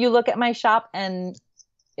if you look at my shop and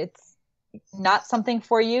it's not something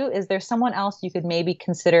for you, is there someone else you could maybe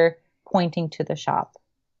consider pointing to the shop?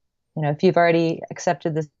 If you've already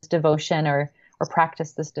accepted this devotion or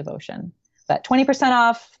practiced this devotion. But 20%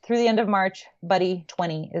 off through the end of March,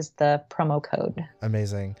 Buddy20 is the promo code.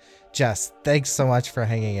 Amazing. Jess, thanks so much for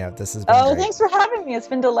hanging out. This has been great. Thanks for having me. It's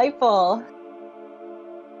been delightful.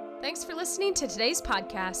 Thanks for listening to today's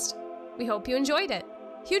podcast. We hope you enjoyed it.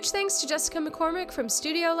 Huge thanks to Jessica McCormick from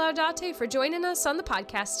Studio Laudate for joining us on the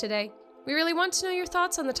podcast today. We really want to know your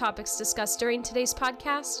thoughts on the topics discussed during today's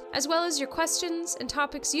podcast, as well as your questions and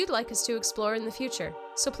topics you'd like us to explore in the future.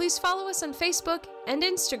 So please follow us on Facebook and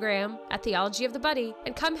Instagram at Theology of the Buddy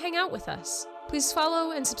and come hang out with us. Please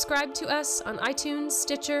follow and subscribe to us on iTunes,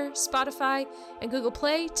 Stitcher, Spotify, and Google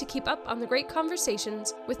Play to keep up on the great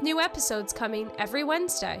conversations with new episodes coming every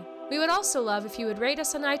Wednesday. We would also love if you would rate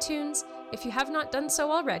us on iTunes if you have not done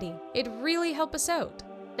so already. It'd really help us out.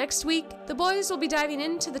 Next week, the boys will be diving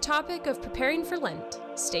into the topic of preparing for Lent.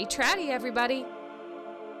 Stay tratty, everybody!